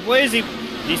Hamilton Akabuezi.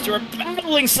 These 2 are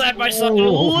battling side by side a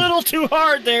little too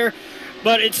hard there.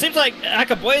 But it seems like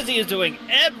Akabuezi is doing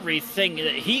everything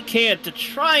that he can to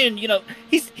try and,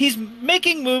 he's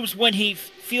making moves when he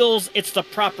feels it's the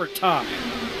proper time.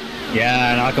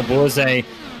 Yeah, and Akabuezi,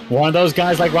 one of those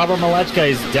guys like Robert Malechka,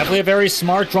 is definitely a very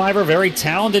smart driver, very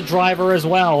talented driver as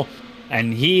well.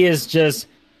 And he is just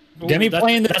going to be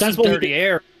playing the sensible dirty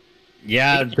air.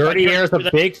 Yeah, dirty air is a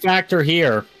big factor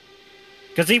here.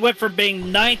 Because he went from being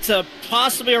 9th to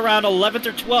possibly around 11th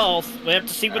or 12th. We have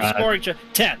to see what the scoring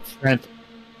 10th.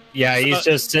 Yeah, he's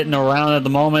just sitting around at the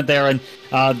moment there, and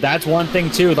that's one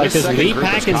thing too. Like this lead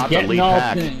pack is getting all.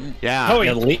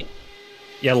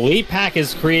 Lead pack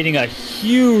is creating a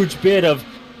huge bit of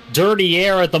dirty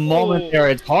air at the moment there.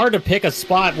 It's hard to pick a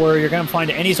spot where you're going to find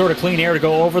any sort of clean air to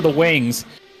go over the wings,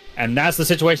 and that's the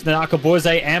situation that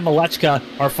Nakabuze and Malechka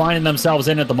are finding themselves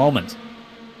in at the moment.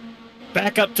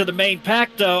 Back up to the main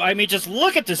pack, though. I mean, just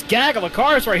look at this gaggle of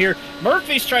cars right here.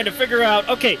 Murphy's trying to figure out,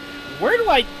 okay, where do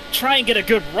I try and get a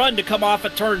good run to come off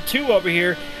at turn 2 over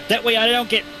here? That way I don't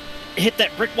hit that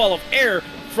brick wall of air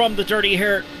from the dirty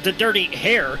hair. The dirty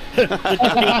hair.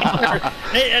 I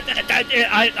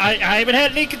haven't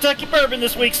had any Kentucky bourbon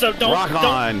this week, so don't. Rock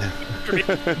on.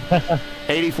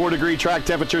 84-degree track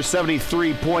temperature,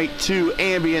 73.2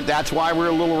 ambient. That's why we're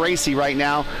a little racy right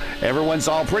now. Everyone's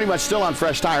all pretty much still on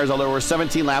fresh tires, although we're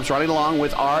 17 laps running along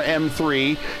with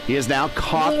RM3. He has now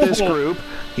caught this group.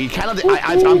 He kind of,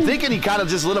 I'm thinking he kind of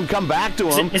just let him come back to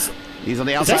him. He's on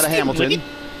the outside of Hamilton.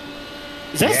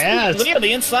 Is that Stephen Lee on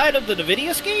the inside of the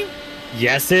NVIDIA scheme?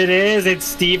 Yes, it is. It's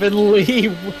Stephen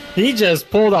Lee. He just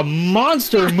pulled a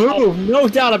monster move. No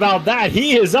doubt about that.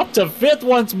 He is up to 5th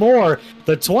once more.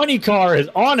 The 20 car is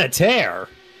on a tear.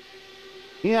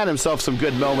 He had himself some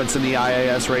good moments in the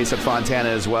IAS race at Fontana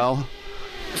as well.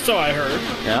 So I heard.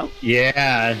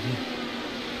 Yeah.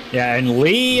 Yeah, and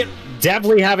Lee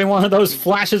definitely having one of those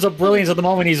flashes of brilliance at the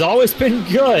moment. He's always been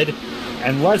good.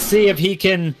 And let's see if he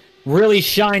can really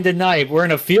shine tonight. We're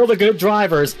in a field of good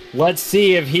drivers. Let's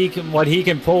see if what he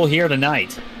can pull here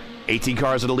tonight. 18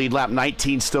 cars in the lead lap,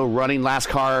 19 still running. Last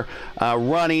car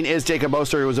running is Jacob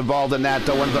Oster, who was involved in that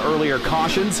one of the earlier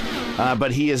cautions,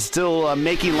 but he is still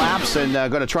making laps and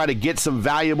going to try to get some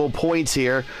valuable points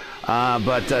here.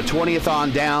 But 20th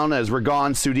on down as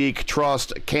Ragon, Sudik,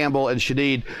 Trost, Campbell, and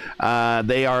Shadid.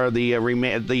 They are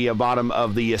the bottom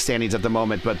of the standings at the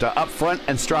moment. But up front,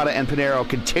 Estrada and Pinero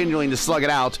continuing to slug it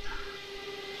out.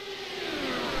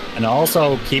 And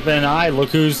also keeping an eye, look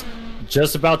who's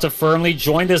just about to firmly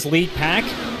join this lead pack.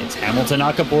 It's Hamilton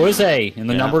Nakabuze in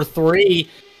the number 3.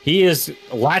 He is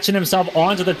latching himself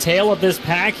onto the tail of this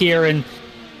pack here, and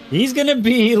he's going to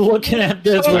be looking at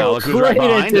this with great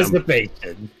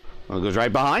anticipation. Well, goes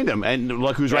right behind him, and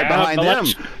look who's right behind them.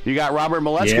 You got Robert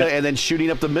Malechka, and then shooting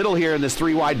up the middle here in this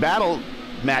 3-wide battle,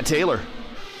 Matt Taylor.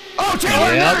 Oh,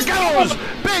 Taylor, there it goes!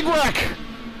 Big wreck!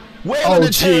 Whalen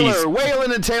and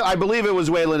Taylor. I believe it was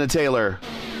Whalen and Taylor.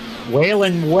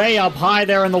 Whalen way up high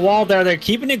there in the wall there. They're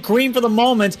keeping it green for the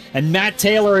moment, and Matt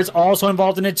Taylor is also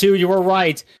involved in it too. You were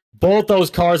right. Both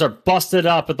those cars are busted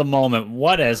up at the moment.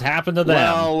 What has happened to them?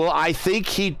 Well, I think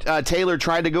Taylor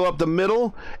tried to go up the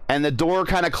middle, and the door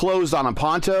kind of closed on him.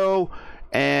 Ponto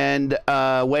and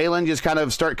Whalen just kind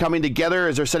of start coming together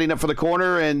as they're setting up for the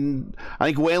corner, and I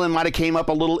think Whalen might have came up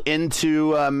a little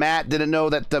into Matt. Didn't know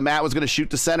that Matt was going to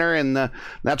shoot the center, and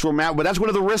that's where Matt. But that's one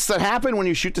of the risks that happen when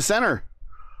you shoot the center.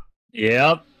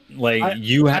 Yep,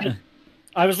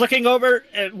 I was looking over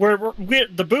where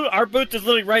the booth. Our booth is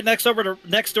literally right next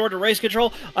door to race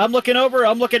control. I'm looking over.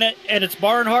 I'm looking at, and it's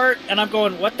Barnhart, and I'm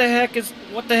going, "What the heck?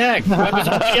 Why was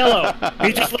it yellow?"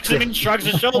 He just looks at me and shrugs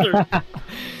his shoulders.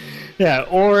 Yeah,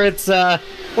 or it's the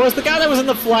guy that was in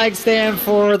the flag stand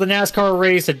for the NASCAR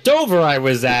race at Dover I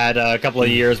was at a couple of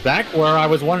years back, where I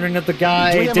was wondering if the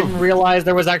guy didn't realize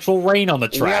there was actual rain on the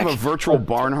track. We have a virtual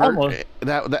Barnhart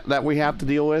that we have to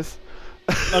deal with.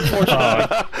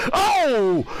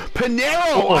 Unfortunately.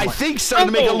 Pinero, I think, started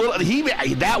to make a little.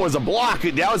 That was a block.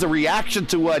 That was a reaction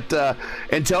to what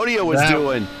Antonio was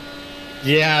doing.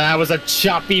 Yeah, that was a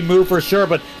choppy move for sure,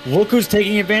 but look who's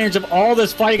taking advantage of all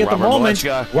this fighting at the moment.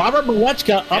 Robert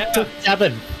Malechka up to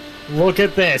 7th. Look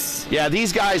at this. Yeah,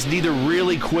 these guys need to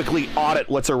really quickly audit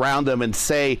what's around them and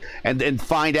say and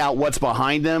find out what's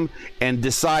behind them and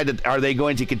decide that are they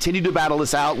going to continue to battle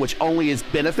this out, which only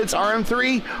benefits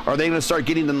RM3, or are they going to start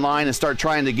getting in line and start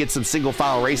trying to get some single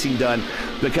file racing done?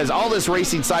 Because all this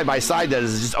racing side by side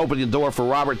does is just opening the door for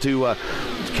Robert to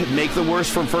make the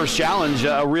worst from first challenge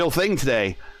a real thing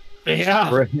today.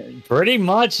 Yeah, pretty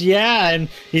much, yeah, and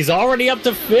he's already up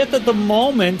to 5th at the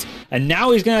moment, and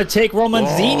now he's going to take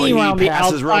Romanzini around the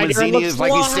outside. Romanzini is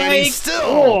like he's standing still.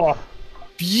 Oh,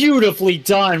 beautifully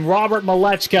done, Robert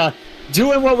Malechka,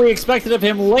 doing what we expected of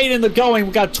him late in the going.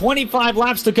 We've got 25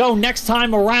 laps to go next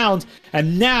time around,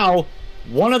 and now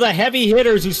one of the heavy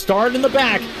hitters who started in the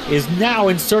back is now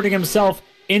inserting himself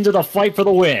into the fight for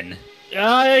the win.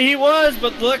 He was,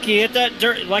 but look, he hit that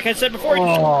dirt. Like I said before, he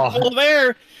hit the full of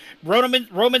air.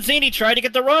 Romanzini tried to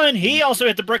get the run. He also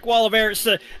hit the brick wall of air.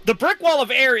 So the brick wall of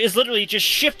air is literally just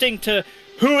shifting to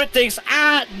who it thinks,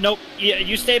 nope, yeah,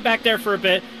 you stay back there for a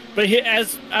bit. But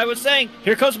as I was saying,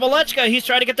 here comes Malechka. He's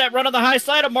trying to get that run on the high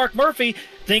side of Mark Murphy.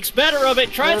 Thinks better of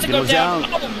it. Tries to go down.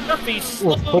 Oh, Murphy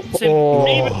slows him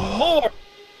even more.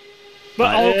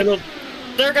 But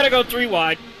they're going to go 3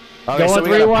 wide. Okay, so we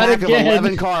got a pack of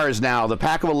 11 cars now. The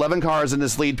pack of 11 cars in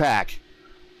this lead pack.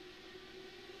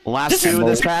 Last two in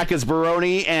this pack is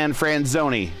Baroni and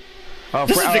Franzoni.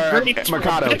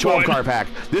 Mercado, 12-car pack.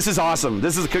 This is awesome.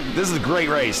 This is a great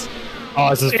race. Oh,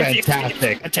 this is fantastic.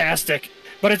 It's fantastic.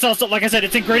 But it's also, like I said,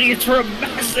 it's ingredients for a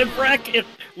massive wreck if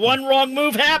one wrong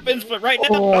move happens. But right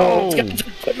now, it's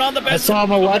putting on the best. I saw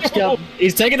Malechka.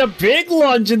 He's taking a big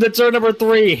lunge into turn number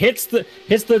 3. Hits the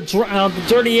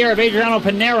dirty air of Adriano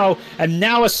Pinero, and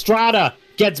now Estrada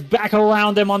gets back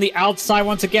around him on the outside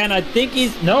once again. I think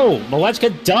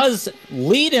Malechka does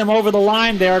lead him over the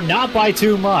line there, not by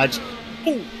too much.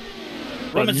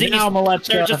 Romanzini's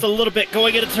there just a little bit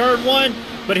going into turn 1.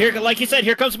 But here, like you said,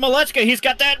 here comes Malechka. He's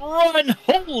got that run.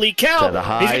 Holy cow. To the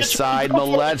high side,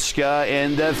 Malechka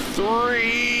into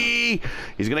 3.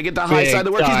 He's going to get the high side of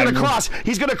the work. He's going to cross.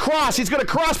 He's going to cross. He's going to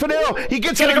cross Pinero. He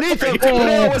gets underneath him.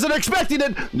 Pinero wasn't expecting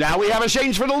it. Now we have a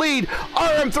change for the lead.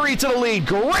 RM3 to the lead.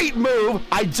 Great move.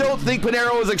 I don't think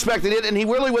Pinero was expecting it, and he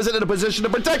really wasn't in a position to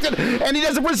protect it. And he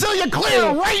does a Brazilian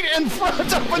clear right in front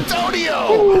of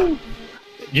Antonio.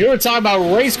 You were talking about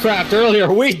racecraft earlier.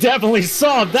 We definitely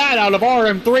saw that out of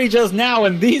RM3 just now,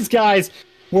 and these guys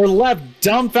were left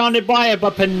dumbfounded by it.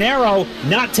 But Pinero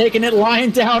not taking it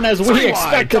lying down as we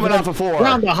expected. Coming off of 4.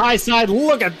 Around the high side.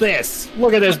 Look at this.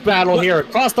 Look at this battle here.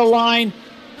 Across the line.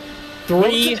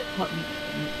 About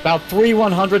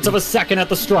 3/100ths of a second at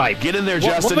the stripe. Get in there,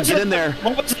 Justin. Get in there.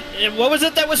 What was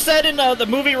it that was said in the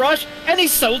movie Rush? And he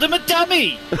sold him a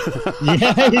dummy.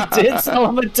 Yeah, he did sell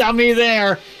him a dummy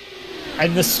there.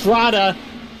 And Estrada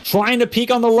trying to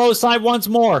peek on the low side once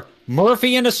more.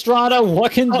 Murphy and Estrada,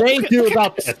 what can they do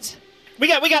about this? We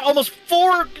got almost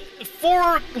four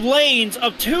lanes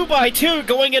of 2x2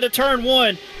 going into turn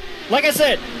 1. Like I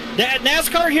said, that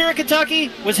NASCAR here in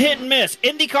Kentucky was hit and miss.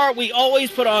 IndyCar, we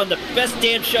always put on the best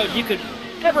damn show you could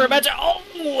ever imagine. Oh,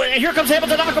 and here comes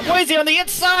Hamilton Acapulco on the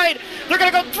inside. They're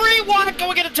going to go 3 wide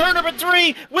going into turn number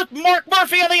 3 with Mark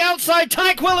Murphy on the outside,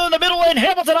 Ty Quillo in the middle, and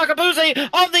Hamilton Acapulco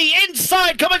on the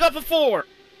inside coming up at 4.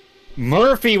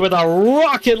 Murphy with a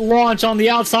rocket launch on the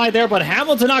outside there, but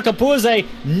Hamilton Acapulco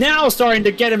now starting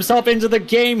to get himself into the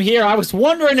game here. I was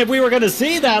wondering if we were going to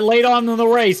see that late on in the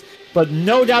race, but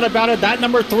no doubt about it, that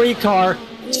number 3 car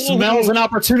smells an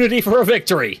opportunity for a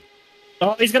victory.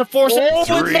 Oh, he's going to force it.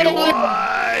 3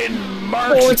 wide.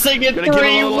 Mark's forcing it 3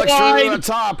 wide. On the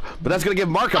top, but that's going to give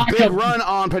Mark a big run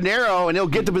on Pinero, and he'll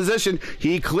get the position.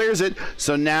 He clears it.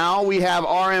 So now we have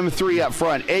RM3 up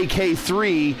front,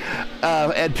 AK3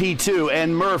 at P2,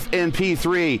 and Murph in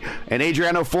P3. And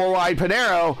Adriano 4 wide.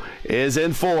 Pinero is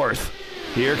in 4th.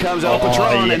 Here comes El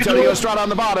Patron. Antonio Estrada on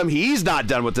the bottom. He's not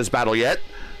done with this battle yet.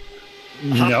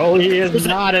 No, he is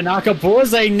not. And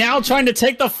Acapulco now trying to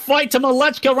take the fight to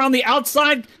Malechka around the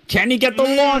outside. Can he get the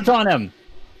launch on him?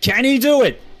 Can he do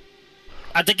it?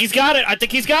 I think he's got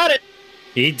it.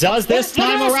 He does this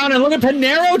time around, and look at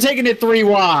Pinero taking it 3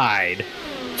 wide.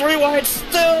 3 wide,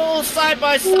 still side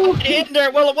by side in there.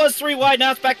 Well, it was 3 wide.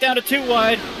 Now it's back down to 2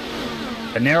 wide.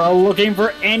 Pinero looking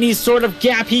for any sort of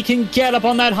gap he can get up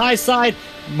on that high side.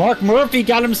 Mark Murphy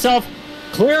got himself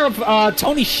clear of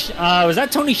Tony. Was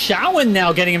that Tony Showen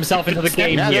now getting himself into the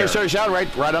game here? Yeah, there's Tony Showen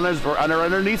right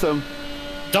underneath him.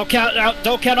 Don't count out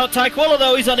Ty Quillo,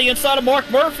 though. He's on the inside of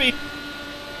Mark Murphy.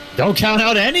 Don't count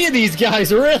out any of these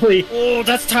guys, really. Oh,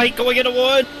 that's tight going into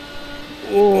 1.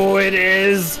 Oh, it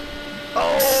is.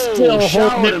 Oh, still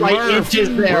holding it by inches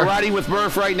there. We're riding with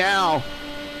Murph right now.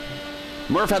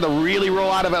 Murph had to really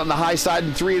roll out of it on the high side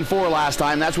in 3 and 4 last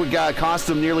time. That's what cost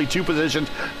him nearly 2 positions.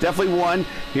 Definitely 1.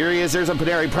 Here he is. There's a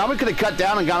Pinero. He probably could have cut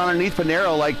down and gone underneath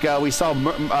Pinero like we saw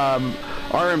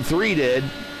RM3 did.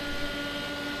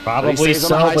 Probably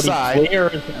so, but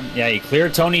he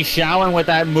cleared Tony Showen with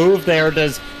that move there,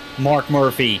 does Mark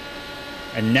Murphy.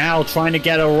 And now trying to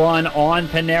get a run on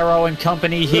Pinero and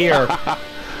company here.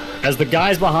 As the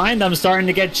guys behind them starting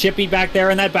to get chippy back there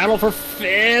in that battle for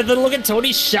 5th. And look at Tony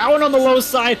Showen on the low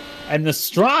side. And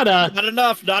Estrada. Not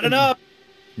enough.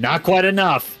 Not quite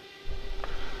enough.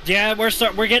 Yeah, we're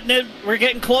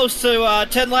getting close to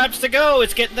 10 laps to go.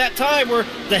 It's getting that time where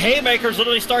the haymakers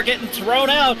literally start getting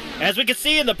thrown out, as we can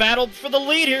see in the battle for the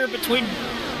lead here between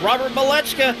Robert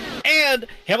Malechka and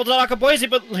Hamilton Acapulco.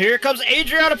 But here comes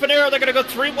Adriano Pinero. They're going to go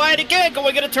 3 wide again,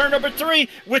 going into turn number 3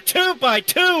 with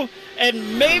 2x2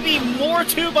 and maybe more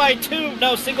 2x2.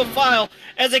 No, single file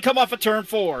as they come off of turn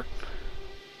 4.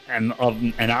 And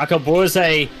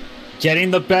Acapulco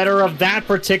getting the better of that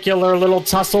particular little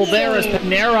tussle there as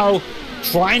Pinero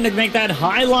trying to make that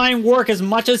high line work as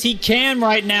much as he can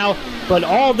right now. But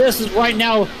all this is right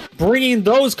now bringing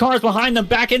those cars behind them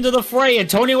back into the fray.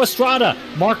 Antonio Estrada,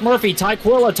 Mark Murphy, Ty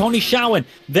Quilla, Tony Schowen,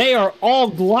 they are all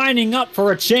lining up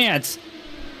for a chance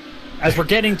as we're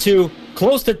getting to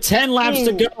close to 10 laps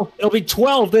to go. It'll be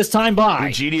 12 this time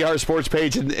by. GDR Sports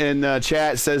page in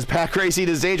chat says pack racing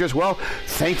is dangerous. Well,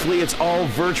 thankfully it's all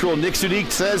virtual. Nick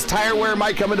Sudik says tire wear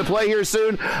might come into play here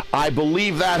soon. I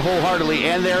believe that wholeheartedly.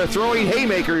 And they're throwing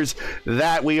haymakers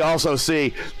that we also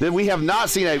see. That we have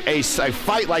not seen a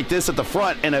fight like this at the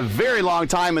front in a very long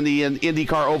time in the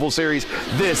IndyCar Oval Series.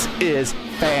 This is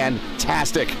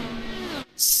fantastic.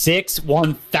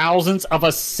 6/1000ths of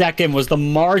a second was the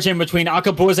margin between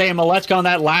Akabuze and Malechka on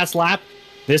that last lap.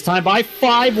 This time by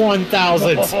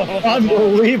 5/1000ths.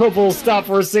 Unbelievable stuff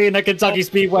we're seeing at Kentucky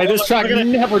Speedway. This track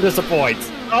never disappoints.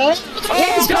 Oh,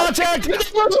 contact!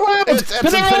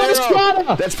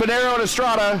 That's Pinero and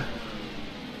Estrada.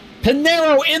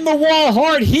 Pinero in the wall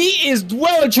hard. He is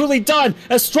well and truly done.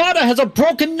 Estrada has a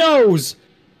broken nose.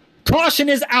 Caution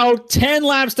is out. 10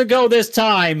 laps to go this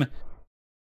time.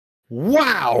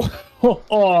 Wow!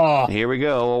 Oh. Here we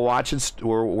go. We're watching.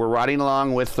 We're riding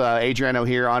along with Adriano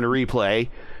here on replay,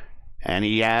 and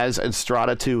he has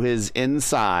Estrada to his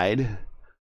inside.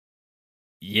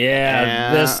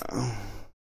 Yeah,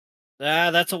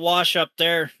 that's a wash up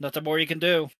there. Nothing more you can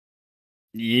do.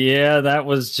 Yeah, that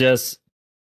was just.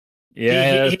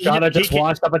 Yeah, Estrada just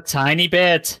washed up a tiny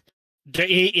bit.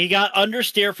 He got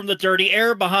understeer from the dirty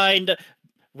air behind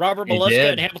Robert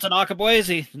Molesca and Hamilton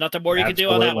Akabueze. Nothing more you can do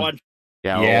on that one.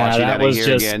 Yeah, that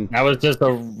was just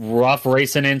a rough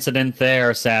racing incident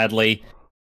there, sadly.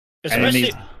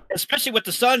 Especially with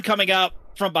the sun coming out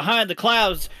from behind the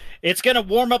clouds, it's going to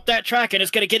warm up that track and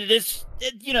it's going to get it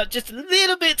just a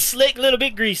little bit slick, a little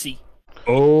bit greasy.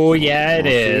 Oh yeah, it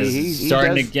is. He's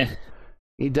starting to get.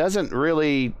 He doesn't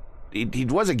really. He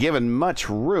wasn't given much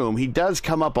room. He does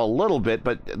come up a little bit,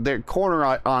 but they're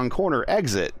corner on corner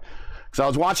exit. So I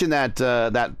was watching that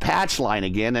patch line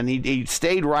again, and he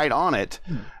stayed right on it.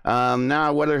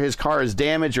 Now, whether his car is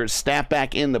damaged or it's snapped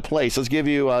back into place, let's give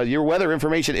you your weather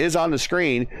information is on the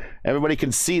screen. Everybody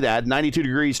can see that. 92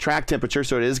 degrees track temperature,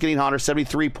 so it is getting hotter.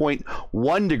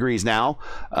 73.1 degrees now.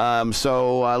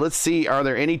 Let's see. Are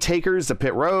there any takers to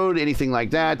pit road, anything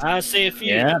like that? I see a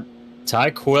few. Yeah.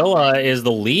 Ty Quilla is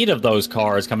the lead of those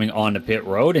cars coming onto pit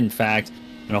road, in fact.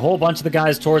 And a whole bunch of the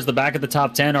guys towards the back of the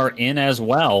top 10 are in as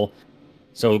well.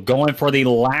 So going for the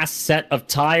last set of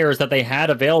tires that they had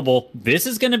available, this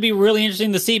is going to be really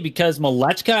interesting to see because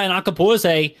Malechka and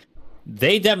Akabuze,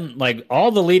 like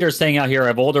all the leaders staying out here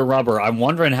have older rubber. I'm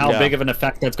wondering how big of an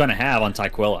effect that's going to have on Ty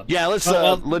Quilla. Yeah, let's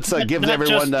give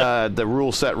everyone the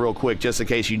rule set real quick, just in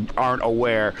case you aren't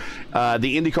aware.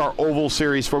 The IndyCar Oval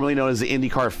Series, formerly known as the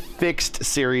IndyCar Fixed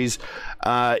Series,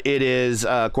 it is,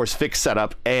 of course, fixed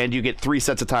setup, and you get 3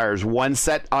 sets of tires. 1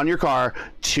 set on your car,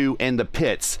 2 in the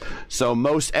pits. So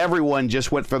most everyone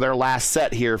just went for their last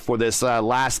set here for this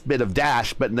last bit of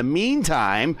dash. But in the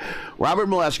meantime, Robert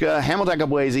Molesca, Hamilton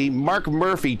Akabueze, Mark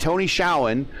Murphy, Tony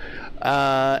Schowen,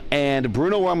 and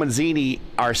Bruno Romanzini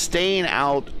are staying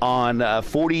out on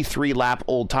 43-lap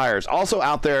old tires. Also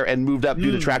out there and moved up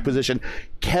due to track position,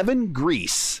 Kevin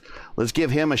Grease. Let's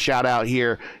give him a shout out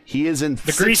here. He is in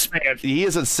the Grease man. He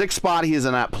is in 6th spot. He is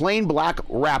in that plain black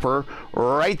wrapper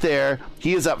right there.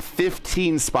 He is up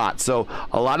 15 spots. So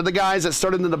a lot of the guys that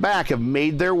started in the back have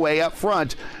made their way up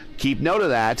front. Keep note of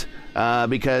that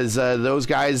because those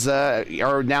guys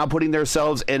are now putting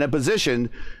themselves in a position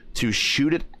to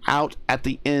shoot it out at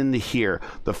the end here.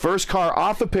 The first car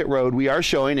off the pit road we are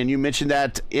showing, and you mentioned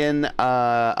that in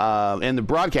the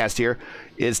broadcast here,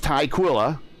 is Ty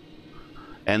Quilla.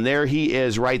 And there he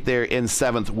is right there in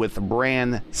 7th with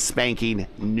brand spanking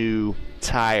new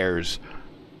tires.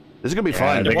 This is going to be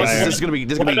fun. This is going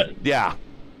to be, yeah.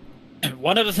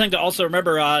 One other thing to also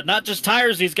remember, not just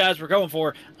tires these guys were going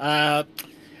for.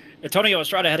 Antonio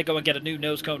Estrada had to go and get a new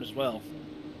nose cone as well.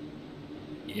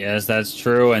 Yes, that's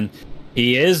true. And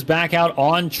he is back out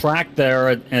on track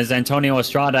there as Antonio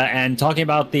Estrada. And talking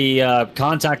about the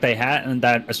contact they had and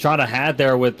that Estrada had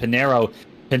there with Pinero.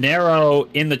 Pinero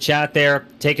in the chat there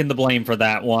taking the blame for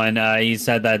that one. He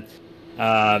said that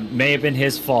may have been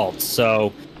his fault.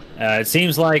 So it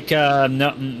seems like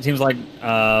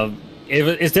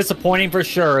it's disappointing for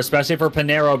sure, especially for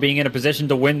Pinero being in a position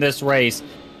to win this race.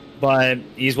 But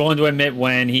he's willing to admit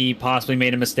when he possibly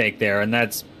made a mistake there, and I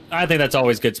think that's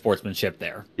always good sportsmanship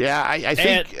there. Yeah,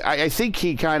 I think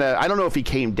he kind of, I don't know if he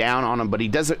came down on him, but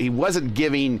he wasn't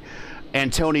giving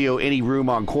Antonio any room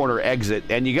on corner exit,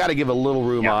 and you got to give a little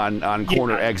room on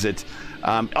corner exit.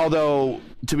 Although,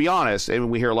 to be honest, and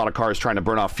we hear a lot of cars trying to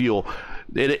burn off fuel,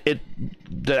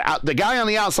 the guy on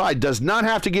the outside does not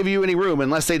have to give you any room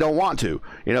unless they don't want to.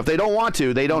 If they don't want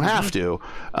to, they don't have to.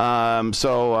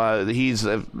 So he's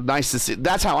nice to see.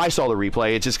 That's how I saw the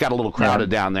replay. It just got a little crowded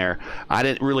down there. I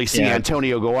didn't really see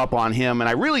Antonio go up on him, and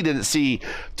I really didn't see,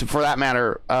 for that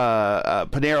matter,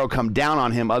 Pinero come down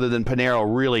on him, other than Pinero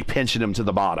really pinching him to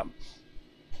the bottom.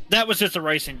 That was just a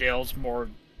racing deal. It's more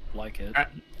like it.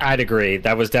 I'd agree.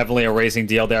 That was definitely a racing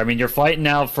deal there. I mean, you're fighting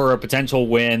now for a potential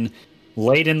win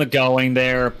late in the going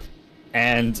there,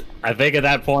 and I think at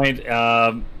that point,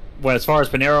 well, as far as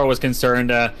Pinero was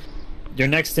concerned, you're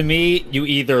next to me, you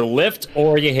either lift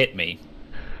or you hit me.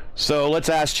 So let's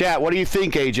ask chat, what do you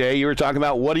think, AJ? You were talking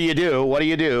about what do you do? What do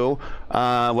you do?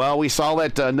 Well, we saw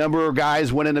that number of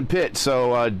guys went in the pit,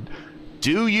 so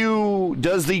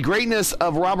does the greatness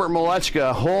of Robert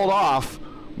Malechka hold off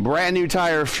brand new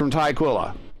tires from Ty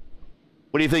Quilla?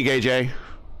 What do you think, AJ?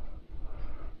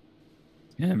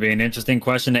 Yeah, it'd be an interesting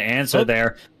question to answer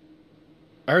there.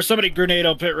 I heard somebody grenade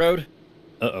on pit road.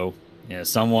 Uh-oh. Yeah,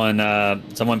 someone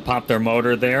popped their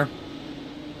motor there.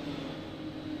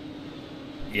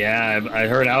 Yeah, I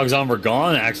heard Alexander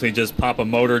Vergon actually just pop a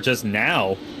motor just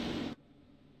now.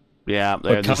 Yeah,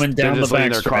 they're just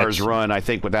letting their cars run, I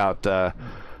think, without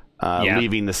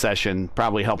leaving the session,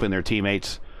 probably helping their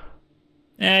teammates.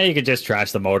 Yeah, you could just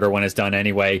trash the motor when it's done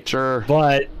anyway. Sure.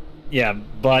 But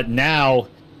now,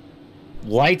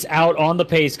 lights out on the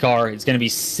pace car. It's going to be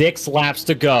 6 laps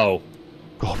to go.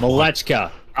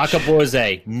 Malechka,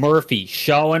 Akabuze, Murphy,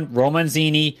 Schoen,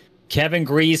 Romanzini, Kevin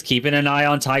Grease keeping an eye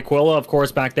on Ty Quilla, of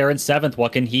course, back there in 7th.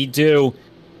 What can he do?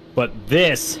 But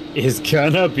this is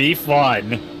going to be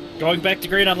fun. Going back to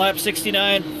green on lap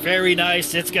 69. Very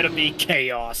nice. It's going to be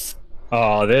chaos.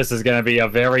 Oh, this is going to be a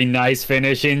very nice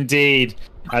finish indeed.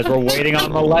 As we're waiting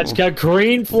on Malechka,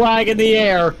 green flag in the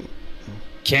air.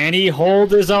 Can he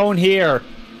hold his own here?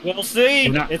 We'll see.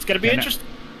 It's going to be interesting.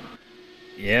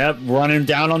 Yep, running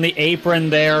down on the apron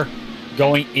there.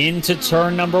 Going into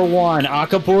turn number 1.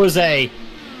 Akabuze,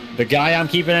 the guy I'm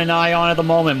keeping an eye on at the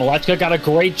moment. Malechka got a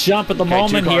great jump at the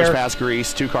moment here. 2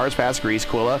 cars past Grease.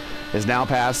 Quilla is now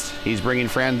passed. He's bringing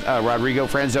Rodrigo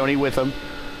Franzoni with him.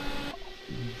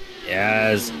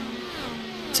 Yes.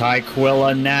 Ty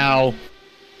Quilla now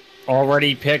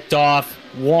already picked off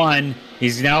 1.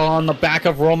 He's now on the back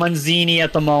of Romanzini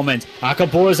at the moment.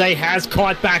 Akabuze has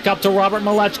caught back up to Robert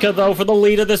Malechka, though, for the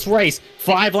lead of this race.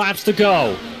 5 laps to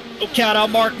go. Don't count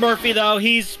out Mark Murphy, though.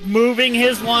 He's moving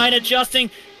his line, adjusting,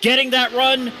 getting that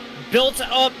run built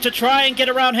up to try and get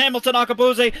around Hamilton.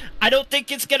 Akabuze, I don't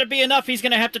think it's going to be enough. He's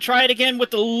going to have to try it again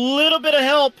with a little bit of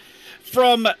help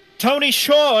from Tony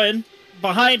Schoen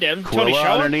behind him.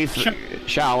 Quilla underneath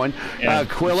Schoen.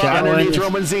 Quilla underneath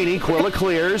Romanzini. Quilla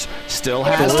clears. Still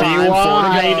has time.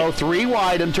 4 to go. 3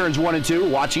 wide in turns 1 and 2.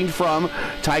 Watching from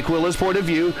Ty Quilla's point of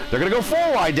view. They're going to go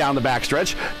 4 wide down the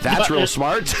backstretch. That's real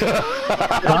smart.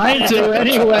 Trying to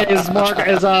anyway is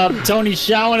Tony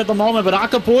Schoen at the moment, but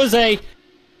Akabuze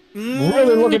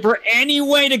really looking for any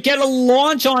way to get a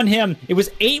launch on him. It was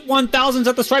 8 1,000s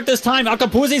at the stripe this time.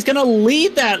 Akabuze's going to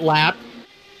lead that lap.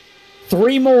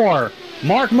 3 more.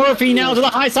 Mark Murphy now to the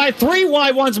high side. 3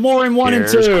 wide once more in 1 and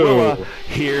 2. Quilla.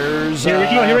 Here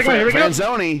we go.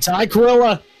 Franzoni. Ty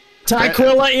Quilla. Ty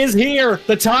Quilla is here.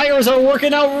 The tires are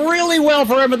working out really well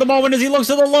for him at the moment as he looks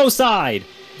to the low side.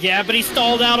 Yeah, but he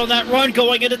stalled out on that run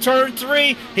going into turn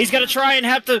 3. He's going to try and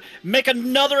have to make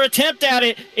another attempt at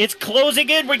it. It's closing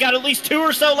in. We got at least 2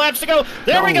 or so laps to go.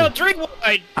 There we go. 3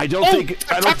 wide. I don't think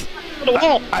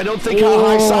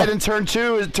high side in turn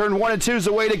 1 and 2 is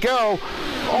the way to go.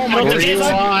 Oh my goodness.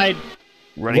 Wide.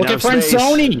 Look at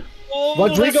Franzoni.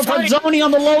 Rodrigo Franzoni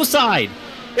on the low side.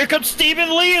 Here comes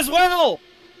Stephen Lee as well.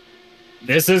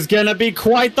 This is going to be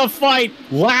quite the fight.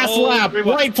 Last lap.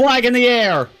 White flag in the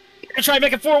air. Gonna try and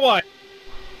make it 4 wide.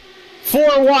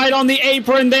 4 wide on the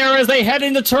apron there as they head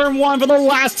into turn 1 for the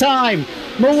last time.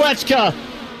 Malechka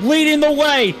leading the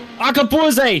way.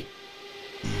 Akabuze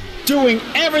doing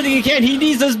everything he can. He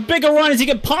needs as big a run as he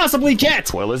could possibly get.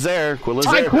 Quilla's there. Ty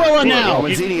Quilla now.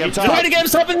 He's trying to get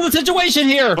himself into the situation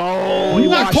here.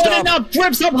 Not quite enough.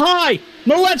 Drips up high.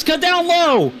 Malechka down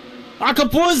low.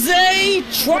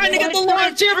 Akabuze trying to get the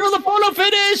launch here for the photo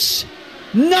finish.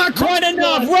 Not quite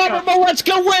enough. Robert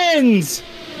Malechka wins.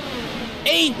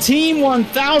 18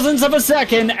 1,000ths of a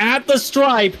second at the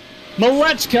stripe.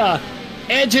 Malechka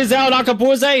edges out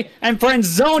Akabuze, and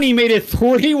Franzoni made it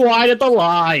 3 wide at the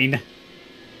line.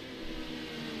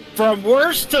 From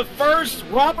worst to first,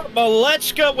 Robert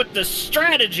Malechka with the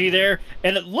strategy there,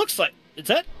 and it looks like, is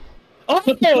that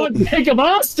Oh, Jacob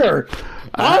Oster!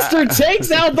 Oster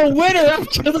takes out the winner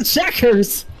after the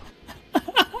checkers.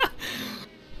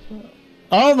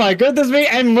 Oh my goodness me!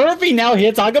 And Murphy now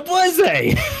hits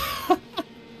Agabueze.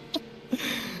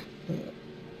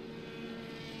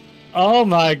 Oh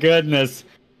my goodness!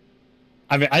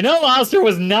 I mean, I know Oster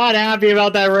was not happy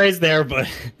about that race there, but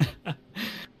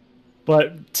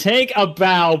but take a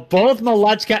bow. Both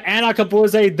Malechka and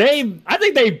Akabuze, I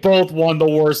think they both won the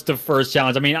worst of first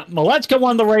challenge. I mean, Malechka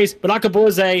won the race, but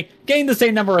Akabuze gained the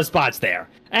same number of spots there.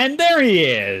 And there he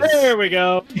is. There we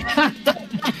go.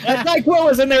 And Nyquil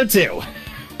was in there too.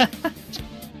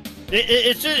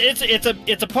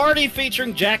 It's a party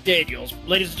featuring Jack Daniels.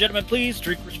 Ladies and gentlemen, please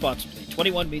drink responsibly.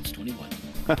 21 means 21.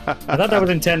 I thought that was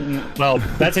in well,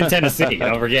 that's in Tennessee.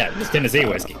 Don't forget, it's Tennessee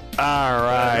whiskey. All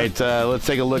right, let's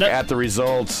take a look at the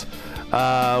results.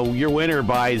 Your winner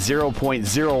by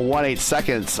 0.018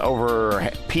 seconds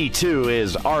over P2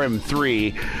 is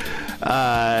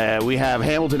RM3. We have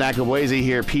Hamilton Akabueze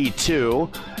here,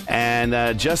 P2.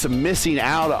 And just missing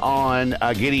out on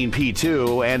getting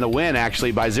P2 and the win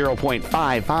actually by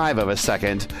 0.55 of a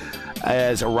second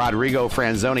as Rodrigo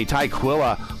Franzoni, Ty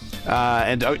Quilla.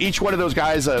 And each one of those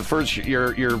guys, first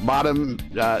your bottom,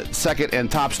 second, and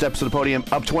top steps to the podium,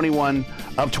 up 21,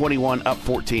 up 21, up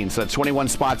 14. So that's 21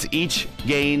 spots each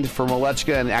gained for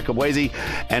Malechka and Akabueze,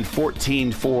 and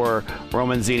 14 for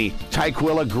Romanzini. Ty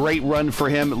Quilla, great run for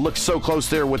him. It looks so close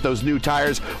there with those new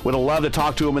tires. Would have loved to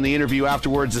talk to him in the interview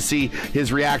afterwards to see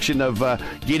his reaction of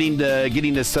getting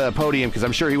this podium, because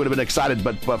I'm sure he would have been excited.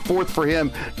 But fourth for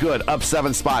him, good, up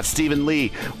 7 spots. Stephen Lee,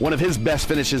 one of his best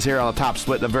finishes here on the top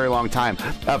split in a very long time,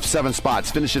 up 7 spots,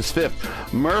 finishes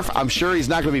 5th. Murph, I'm sure he's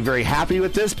not going to be very happy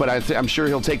with this, but I'm sure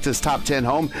he'll take this top 10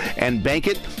 home and bank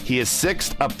it. He is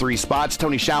 6th, up 3 spots.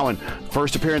 Tony Showen,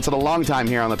 first appearance in a long time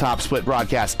here on the top split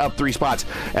broadcast, up 3 spots.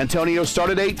 Antonio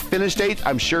started 8th, finished 8th.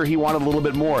 I'm sure he wanted a little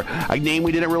bit more. A name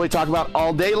we didn't really talk about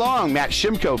all day long, Matt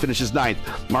Shimko finishes 9th.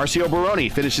 Marcio Baroni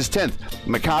finishes 10th.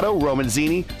 Mikado,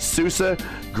 Romanzini, Sousa,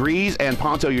 Grease, and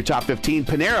Ponto, your top 15.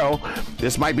 Pinero,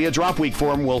 this might be a drop week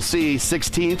for him. We'll see.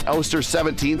 16th, Oster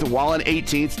 17th, Wallen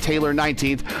 18th, Taylor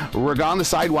 19th. Ragon, the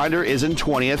Sidewinder, is in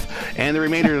 20th. And the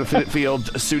remainder of the field,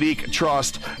 Sudik,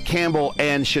 Trost, Campbell,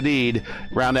 and Shadid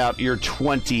round out your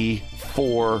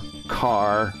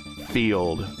 24-car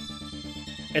field.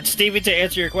 And Stevie, to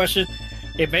answer your question,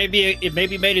 it may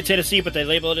be made in Tennessee, but they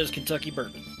label it as Kentucky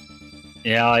bourbon.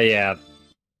 Yeah.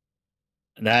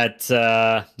 That's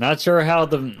not sure how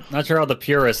the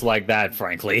purists like that,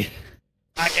 frankly.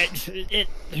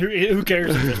 Who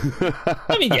cares?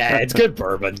 I mean, yeah, it's good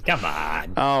bourbon. Come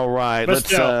on. All right,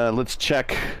 let's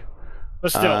check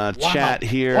chat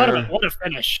here. What a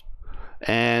finish!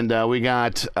 And we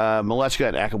got Malechka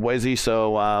and Akabueze.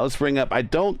 So let's bring up. I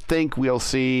don't think we'll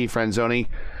see Franzoni.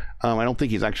 I don't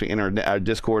think he's actually in our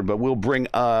Discord, but we'll bring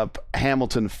up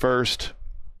Hamilton first.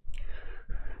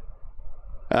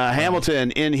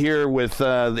 Hamilton in here with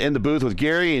in the booth with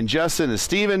Gary and Justin and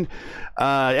Steven.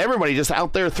 Everybody just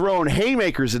out there throwing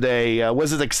haymakers today.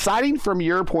 Was it exciting from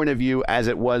your point of view as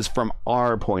it was from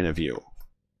our point of view?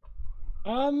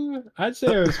 I'd say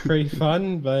it was pretty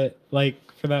fun, but like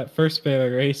for that first bit of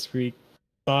the race, we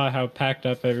saw how packed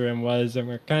up everyone was, and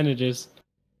we're kind of just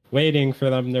waiting for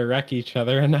them to wreck each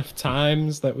other enough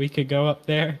times that we could go up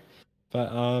there.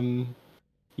 But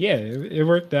yeah, it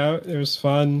worked out. It was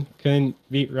fun. Couldn't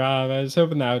beat Rob. I was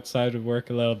hoping the outside would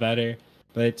work a little better,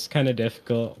 but it's kind of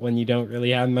difficult when you don't really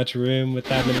have much room with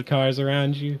that many cars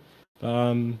around you.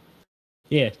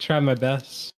 Yeah, try my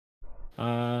best.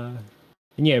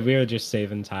 And yeah, we were just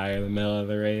saving tire in the middle of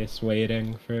the race,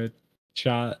 waiting for a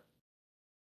shot.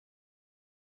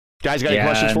 Guys, got any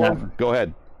questions for him? Go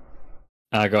ahead.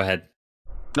 Go ahead.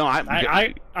 No,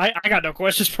 I got no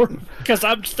questions for him because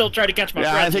I'm still trying to catch my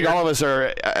breath. I think here. all of us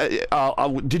are.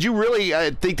 Did you really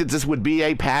think that this would be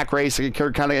a pack race? It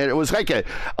was like an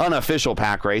unofficial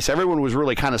pack race. Everyone was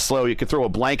really kind of slow. You could throw a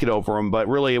blanket over them, but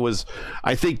really it was.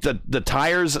 I think that the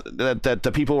tires that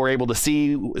the people were able to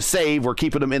save were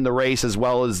keeping them in the race, as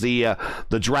well as the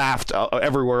draft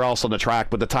everywhere else on the track.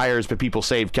 But the tires that people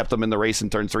saved kept them in the race in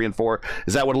turns 3 and 4.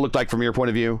 Is that what it looked like from your point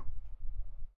of view?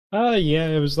 Yeah,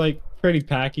 it was like pretty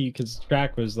packy because the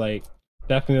track was like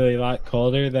definitely a lot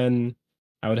colder than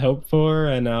I would hope for,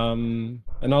 and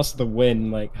also the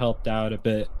wind like helped out a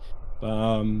bit.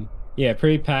 Yeah,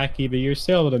 pretty packy, but you're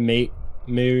still able to make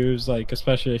moves, like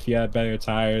especially if you had better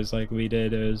tires like we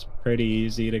did. It was pretty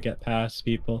easy to get past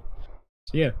people.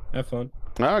 So yeah, have fun.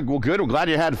 All right, well, good. I'm glad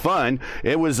you had fun.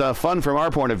 It was fun from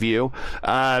our point of view.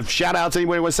 Shout outs.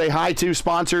 Anybody want to say hi to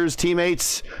sponsors,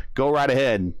 teammates? Go right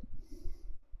ahead.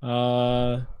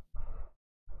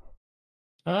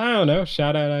 I don't know.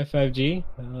 Shout out I5G.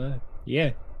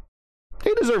 Yeah.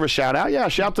 They deserve a shout out. Yeah,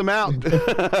 shout them out.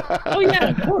 Oh yeah,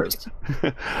 of course.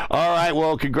 All right.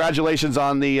 Well, congratulations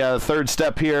on the third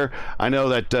step here. I know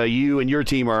that you and your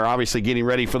team are obviously getting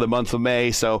ready for the month of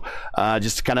May. So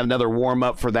just kind of another warm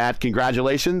up for that.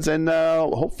 Congratulations. And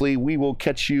hopefully we will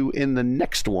catch you in the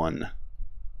next one.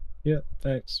 Yeah,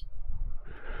 thanks.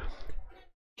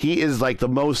 He is like the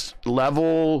most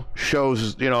level,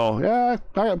 shows, yeah,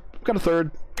 I got a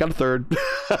third.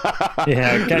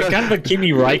 Yeah, kind of a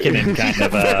Kimi Räikkönen kind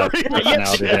of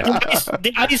personality there.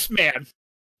 The Iceman.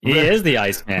 He is the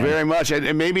Iceman. Very much,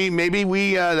 and maybe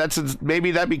we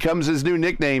maybe that becomes his new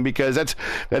nickname, because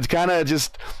that's kind of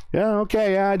just,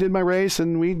 I did my race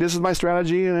and this is my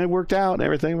strategy and it worked out and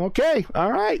everything. Okay,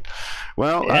 all right.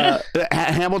 Well,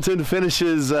 Hamilton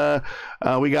finishes.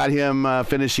 We got him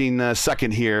finishing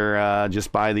second here,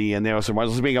 just by the Nelson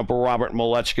Martin. Let's bring up Robert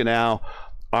Malechka now,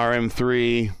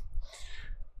 RM3.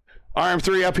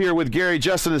 RM3 up here with Gary,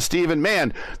 Justin, and Steven.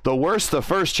 Man, the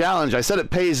first challenge. I said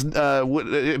it pays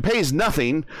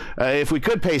nothing. If we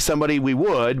could pay somebody, we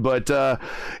would, but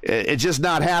it's just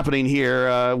not happening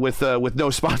here with no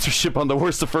sponsorship on the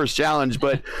worst the first challenge.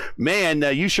 But man,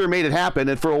 you sure made it happen.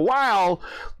 And for a while,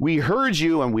 we heard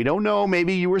you, and we don't know,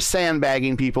 maybe you were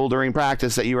sandbagging people during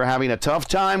practice that you were having a tough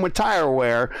time with tire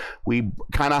wear. We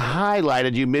kind of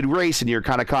highlighted you mid-race, and you're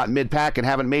kind of caught mid-pack and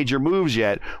haven't made your moves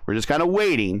yet. We're just kind of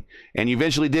waiting. And you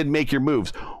eventually did make your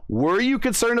moves. Were you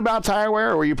concerned about tire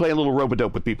wear, or were you playing a little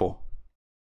rope-a-dope with people?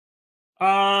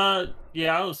 Yeah,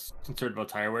 I was concerned about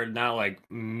tire wear. Not like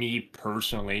me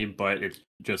personally, but it's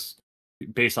just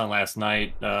based on last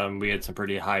night. We had some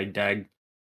pretty high deg.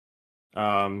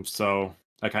 So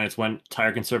I kind of just went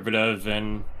tire conservative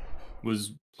and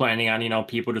was planning on,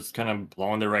 people just kind of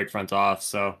blowing their right front off.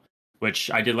 So,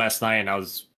 which I did last night, and I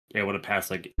was able to pass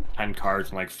like 10 cars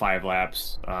in like 5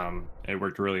 laps. It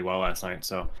worked really well last night.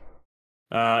 So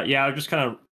I was just kind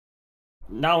of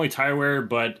not only tire wear,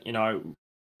 but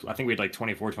I think we had like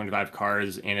 24, 25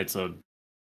 cars, and it's a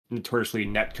notoriously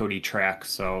net Cody track,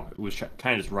 so it was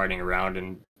kind of just riding around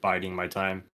and biding my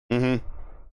time. Mm-hmm.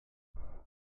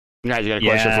 Now you got a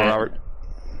question for Robert?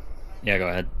 Yeah, go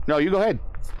ahead. No, you go ahead.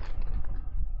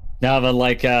 No, but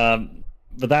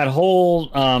that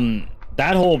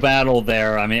whole battle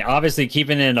there, I mean, obviously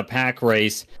keeping it in a pack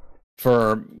race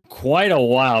for quite a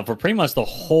while, for pretty much the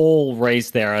whole race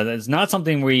there. It's not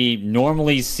something we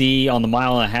normally see on the 1.5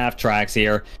 mile tracks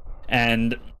here.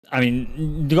 And, I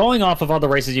mean, going off of other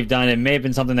races you've done, it may have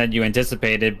been something that you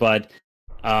anticipated, but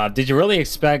did you really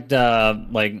expect,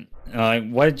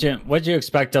 what did you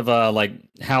expect of,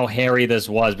 how hairy this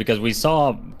was? Because we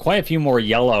saw quite a few more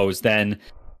yellows than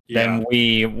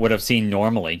we would have seen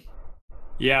normally.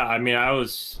 Yeah, I mean, I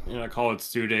was, Colin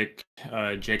Studick,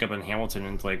 Jacob, and Hamilton,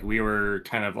 and we were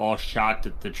kind of all shocked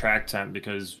at the track temp,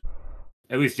 because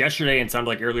at least yesterday, and sounded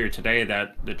like earlier today,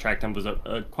 that the track temp was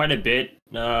quite a bit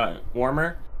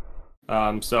warmer.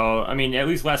 So, I mean, at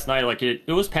least last night, it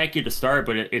was packy to start,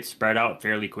 but it spread out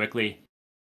fairly quickly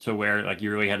to where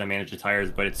you really had to manage the tires.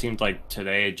 But it seemed like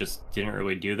today it just didn't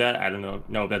really do that. I don't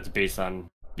know if that's based on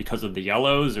because of the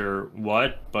yellows or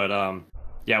what, but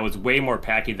it was way more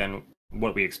packy than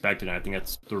what we expected, and I think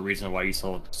that's the reason why you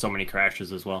saw so many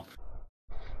crashes as well.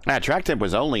 Track temp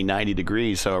was only 90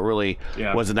 degrees, so it really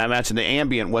wasn't that much, and the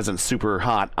ambient wasn't super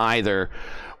hot either.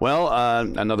 Well,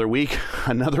 another week,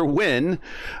 another win.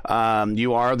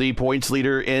 You are the points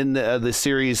leader in the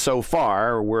series so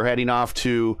far. We're heading off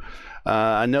to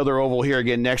another oval here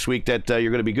again next week that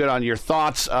you're going to be good on. Your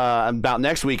thoughts about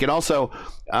next week, and also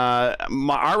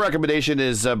our recommendation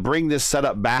is bring this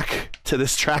setup back to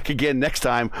this track again next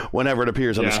time whenever it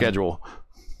appears on the schedule.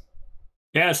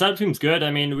 Yeah, setup seems good.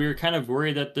 I mean, we were kind of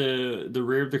worried that the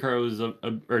rear of the car was the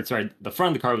front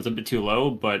of the car was a bit too low,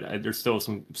 but there's still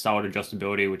some solid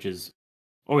adjustability, which is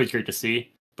always great to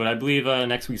see. But I believe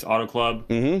next week's Auto Club.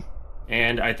 Mm-hmm.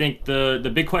 And I think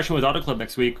the big question with Auto Club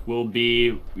next week will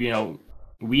be,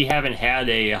 we haven't had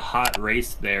a hot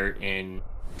race there in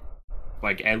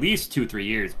at least 2-3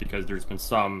 years, because there's been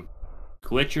some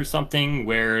glitch or something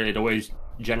where it always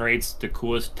generates the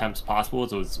coolest temps possible.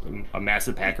 So it's a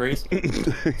massive pack race.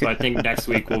 So I think next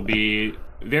week will be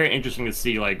very interesting to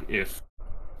see, if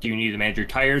do you need to manage your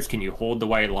tires? Can you hold the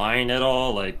white line at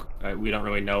all? We don't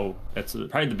really know. That's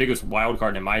probably the biggest wild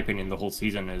card, in my opinion, the whole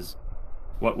season is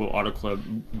what will Auto Club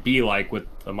be like with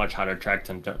a much hotter track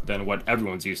temp than what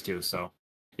everyone's used to. So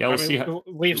yeah, we'll see.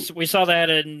 We saw that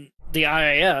in the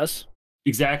IIS.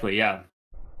 Exactly, yeah.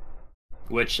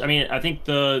 Which, I mean, I think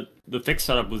the fixed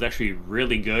setup was actually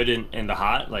really good in the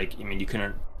hot. You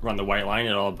couldn't run the white line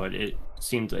at all, but it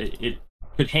seemed it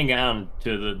could hang on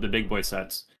to the big boy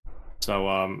sets. So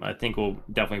I think we'll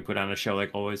definitely put on a show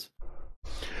like always.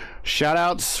 Shout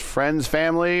outs, friends,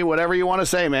 family, whatever you want to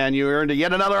say, man. You earned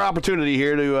yet another opportunity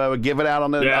here to give it out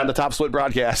on the Top Split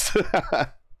broadcast.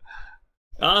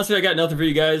 Honestly, I got nothing for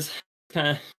you guys. Kind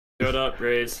of showed up,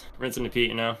 raise, rinse and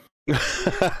repeat,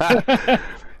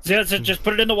 So just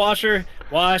put it in the washer,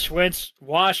 wash, rinse,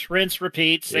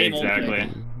 repeat, same old thing.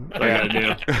 Exactly. What I gotta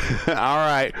do. All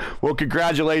right. Well,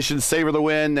 congratulations. Savor the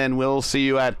win, and we'll see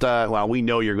you at, well, we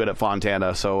know you're good at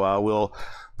Fontana, so we'll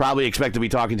probably expect to be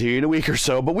talking to you in a week or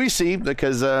so, but we see,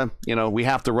 because, we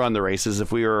have to run the races.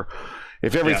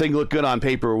 If everything looked good on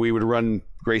paper, we would run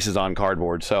races on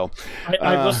cardboard. So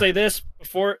I will say this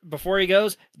before he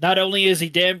goes, not only is he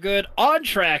damn good on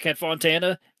track at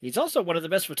Fontana, he's also one of the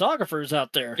best photographers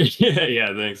out there.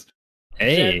 yeah, thanks.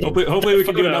 Hey, Hopefully we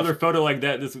can do another photo like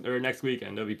that this or next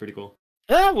weekend. That'd be pretty cool.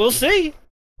 Yeah, we'll see.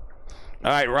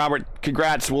 All right, Robert,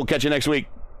 congrats. We'll catch you next week.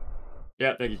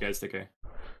 Yeah, thank you guys. Take care.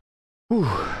 Whew.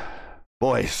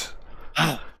 Boys.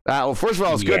 Well, first of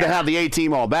all, it's good to have the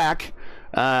A-team all back.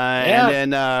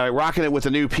 And then rocking it with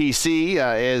a new PC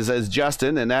is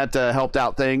Justin, and that helped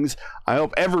out things. I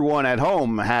hope everyone at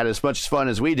home had as much fun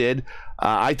as we did.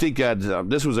 I think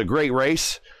this was a great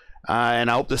race,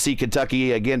 and I hope to see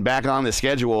Kentucky again back on the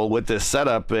schedule with this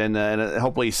setup, and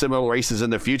hopefully similar races in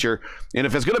the future. And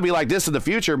if it's going to be like this in the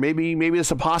future, maybe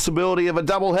it's a possibility of a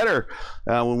doubleheader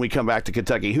when we come back to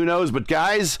Kentucky. Who knows? But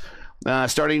guys,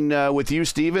 starting with you,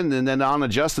 Steven, and then on to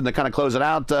Justin to kind of close it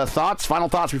out. Final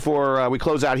thoughts before we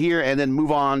close out here and then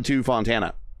move on to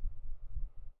Fontana.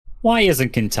 Why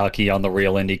isn't Kentucky on the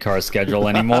real IndyCar schedule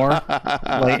anymore?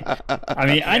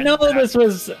 I know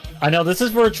this is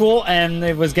virtual, and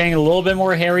it was getting a little bit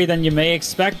more hairy than you may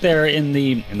expect there in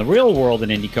the real world in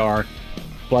IndyCar.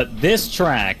 But this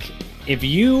track, if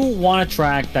you want a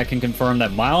track that can confirm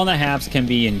that mile and a halves can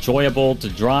be enjoyable to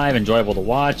drive, enjoyable to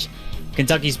watch,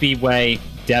 Kentucky Speedway,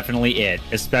 definitely it,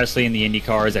 especially in the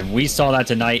IndyCars, and we saw that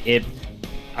tonight.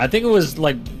 I think it was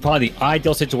probably the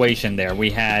ideal situation there. We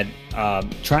had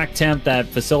track temp that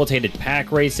facilitated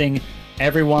pack racing.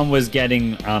 Everyone was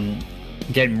getting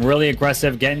really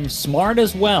aggressive, getting smart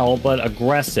as well, but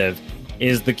aggressive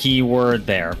is the key word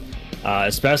there.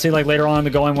 Especially later on in the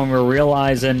going when we were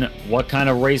realizing what kind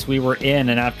of race we were in,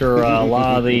 and after a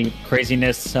lot of the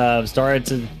craziness started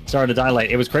to dilate.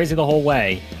 It was crazy the whole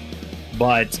way.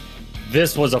 But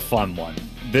this was a fun one.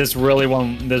 This really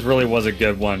was a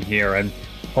good one here, and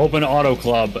hoping Auto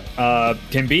Club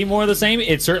can be more of the same.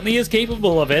 It certainly is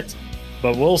capable of it,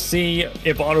 but we'll see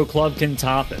if Auto Club can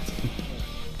top it.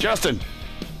 Justin.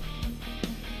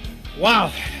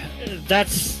 Wow,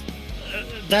 that's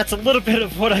a little bit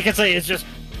of what I can say. It's just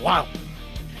wow.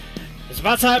 It's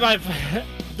about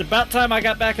time I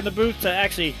got back in the booth to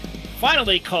actually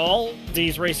finally call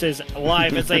these races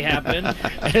live as they happen,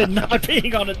 and not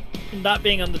being on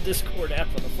the Discord app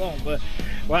on the phone. But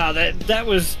wow, that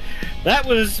was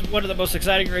one of the most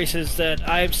exciting races that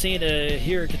I've seen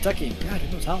here in Kentucky. God,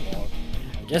 who knows how long.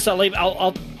 I guess I'll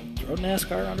throw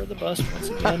NASCAR under the bus once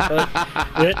again. But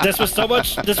this was so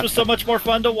much more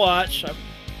fun to watch. I'm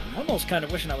almost kind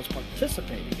of wishing I was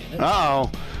participating in it.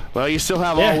 Oh, well, you still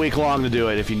have all week long to do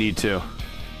it if you need to.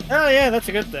 Oh yeah, that's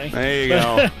a good thing. There you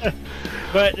go.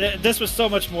 But this was so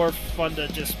much more fun to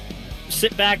just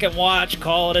sit back and watch,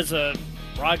 call it as a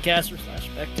broadcaster /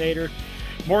 spectator.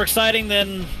 More exciting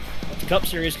than what the Cup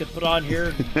Series could put on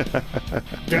here.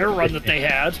 Their run that they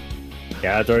had.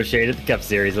 Yeah, throw shade at the Cup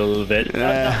Series a little bit.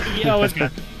 It's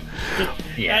good.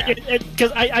 Yeah.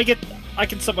 Because I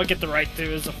can somewhat get the right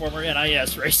to as a former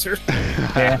NIS racer.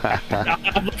 Yeah.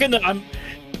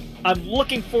 I'm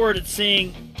looking forward to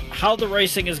seeing how the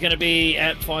racing is going to be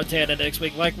at Fontana next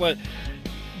week. Like what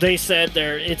they said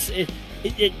there, it's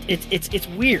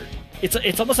weird.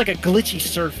 It's almost like a glitchy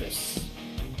surface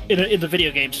in the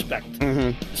video game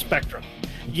spectrum.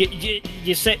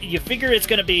 You figure it's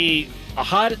going to be a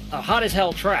hot as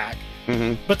hell track,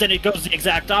 but then it goes the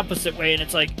exact opposite way, and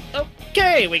it's like,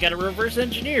 okay, we got to reverse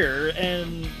engineer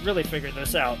and really figure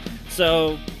this out.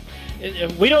 So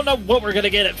we don't know what we're going to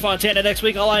get at Fontana next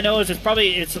week. All I know is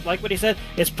it's like what he said,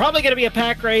 it's probably going to be a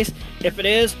pack race. If it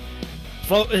is,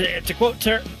 to quote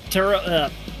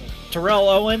Terrell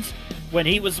Owens, when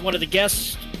he was one of the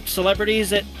guest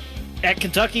celebrities at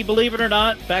Kentucky, believe it or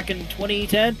not, back in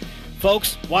 2010,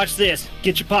 folks, watch this.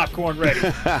 Get your popcorn ready.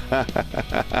 Because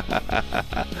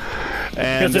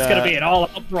it's going to be an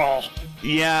all-out brawl.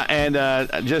 Yeah, and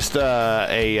just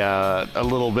a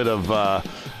little bit of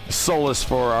solace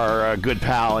for our good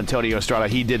pal Antonio Estrada.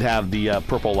 He did have the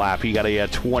purple lap. He got a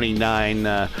 29,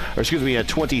 or excuse me, a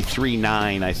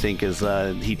 23.9, I think, is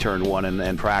he turned one in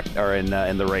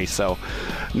in the race. So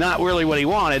not really what he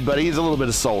wanted, but he's a little bit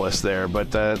of solace there.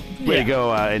 But way to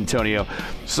go, Antonio.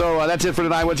 So that's it for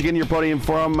tonight. Once again, your podium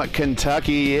from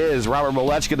Kentucky is Robert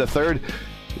Malechka III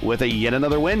with yet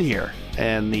another win here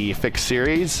and the fixed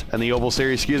series and the Oval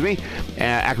Series, excuse me.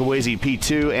 Akawezi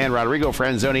P2 and Rodrigo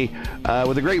Franzoni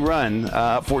with a great run,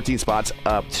 14 spots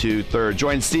up to third.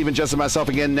 Join Steve and Justin and myself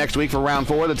again next week for round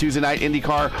 4, the Tuesday night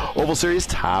IndyCar Oval Series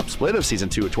top split of season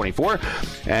 2 of 24,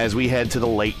 as we head to the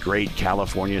late great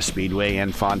California Speedway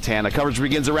in Fontana. Coverage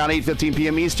begins around 8:15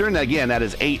 p.m. Eastern. Again, that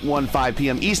is 8:15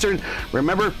 p.m. Eastern.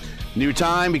 Remember, new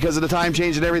time because of the time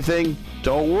change and everything.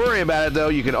 Don't worry about it, though.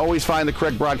 You can always find the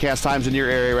correct broadcast times in your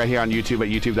area right here on YouTube at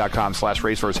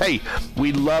youtube.com/RaceFirst. Hey,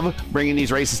 we love bringing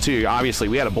these races to you. Obviously,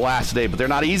 we had a blast today, but they're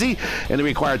not easy, and they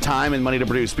require time and money to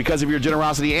produce. Because of your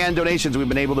generosity and donations, we've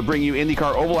been able to bring you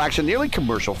IndyCar Oval action nearly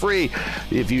commercial-free.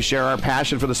 If you share our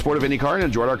passion for the sport of IndyCar and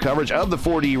enjoyed our coverage of the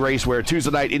 4D RACEWEAR Tuesday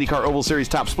night IndyCar Oval Series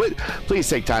top split, please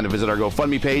take time to visit our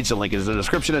GoFundMe page. The link is in the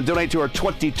description, and donate to our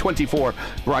 2024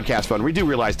 broadcast fund. We do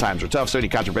realize times are tough, so any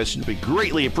contributions would be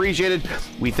greatly appreciated.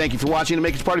 We thank you for watching and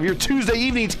make us part of your Tuesday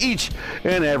evenings each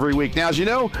and every week. Now, as you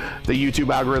know, the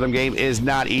YouTube algorithm game is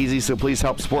not easy, so please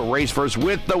help support Race First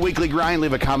with the weekly grind.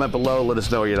 Leave a comment below. Let us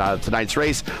know you're out of tonight's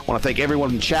race. I want to thank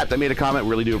everyone in chat that made a comment.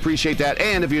 Really do appreciate that.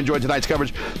 And if you enjoyed tonight's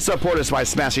coverage, support us by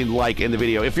smashing like in the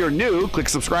video. If you're new, click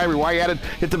subscribe, and while you're at it,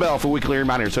 hit the bell for weekly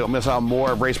reminders so you don't miss out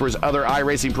more of RaceWear's other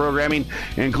iRacing programming,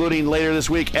 including later this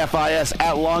week, FIS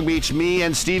at Long Beach. Me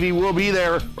and Stevie will be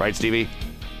there. Right, Stevie?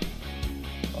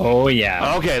 Oh,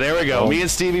 yeah. Okay, there we go. Me and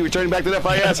Stevie returning back to the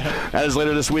FIS. That is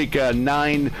later this week,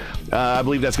 9. I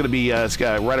believe that's going to be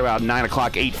right about 9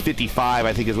 o'clock, 8:55,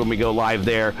 I think is when we go live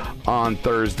there on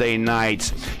Thursday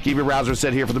nights. Keep your browser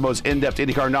set here for the most in-depth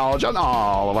IndyCar knowledge on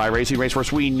all of iRacing. Race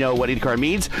First, we know what IndyCar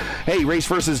means. Hey, Race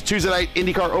First is Tuesday night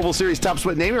IndyCar Oval Series top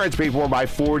split naming rights paid for by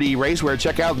 4D RACEWEAR.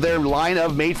 Check out their line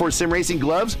of made-for-sim racing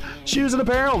gloves, shoes, and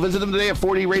apparel. Visit them today at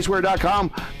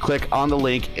 4DRacewear.com. Click on the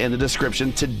link in the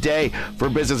description today. For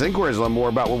business inquiries, learn more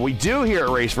about what we do here at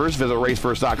Race First. Visit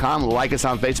racefirst.com. Like us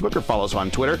on Facebook or follow us on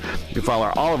Twitter. You can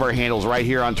follow all of our handles right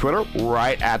here on Twitter,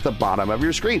 right at the bottom of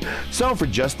your screen. So for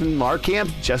Justin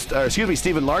Larkamp,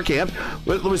 Stephen Larkamp,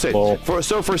 let me say,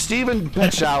 for Stephen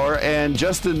Petshower and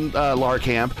Justin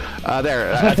Larkamp,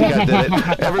 I think I did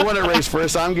it. Everyone at Race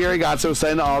First, I'm Gary Gotso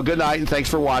saying all good night and thanks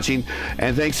for watching.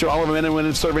 And thanks to all of our men and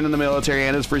women serving in the military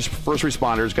and as first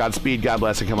responders. Godspeed, God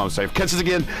bless, and come home safe. Catch us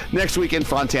again next week in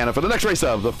Fontana for the next race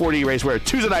of the 4D RACEWEAR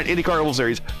Tuesday night IndyCar Oval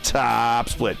Series top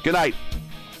split. Good night.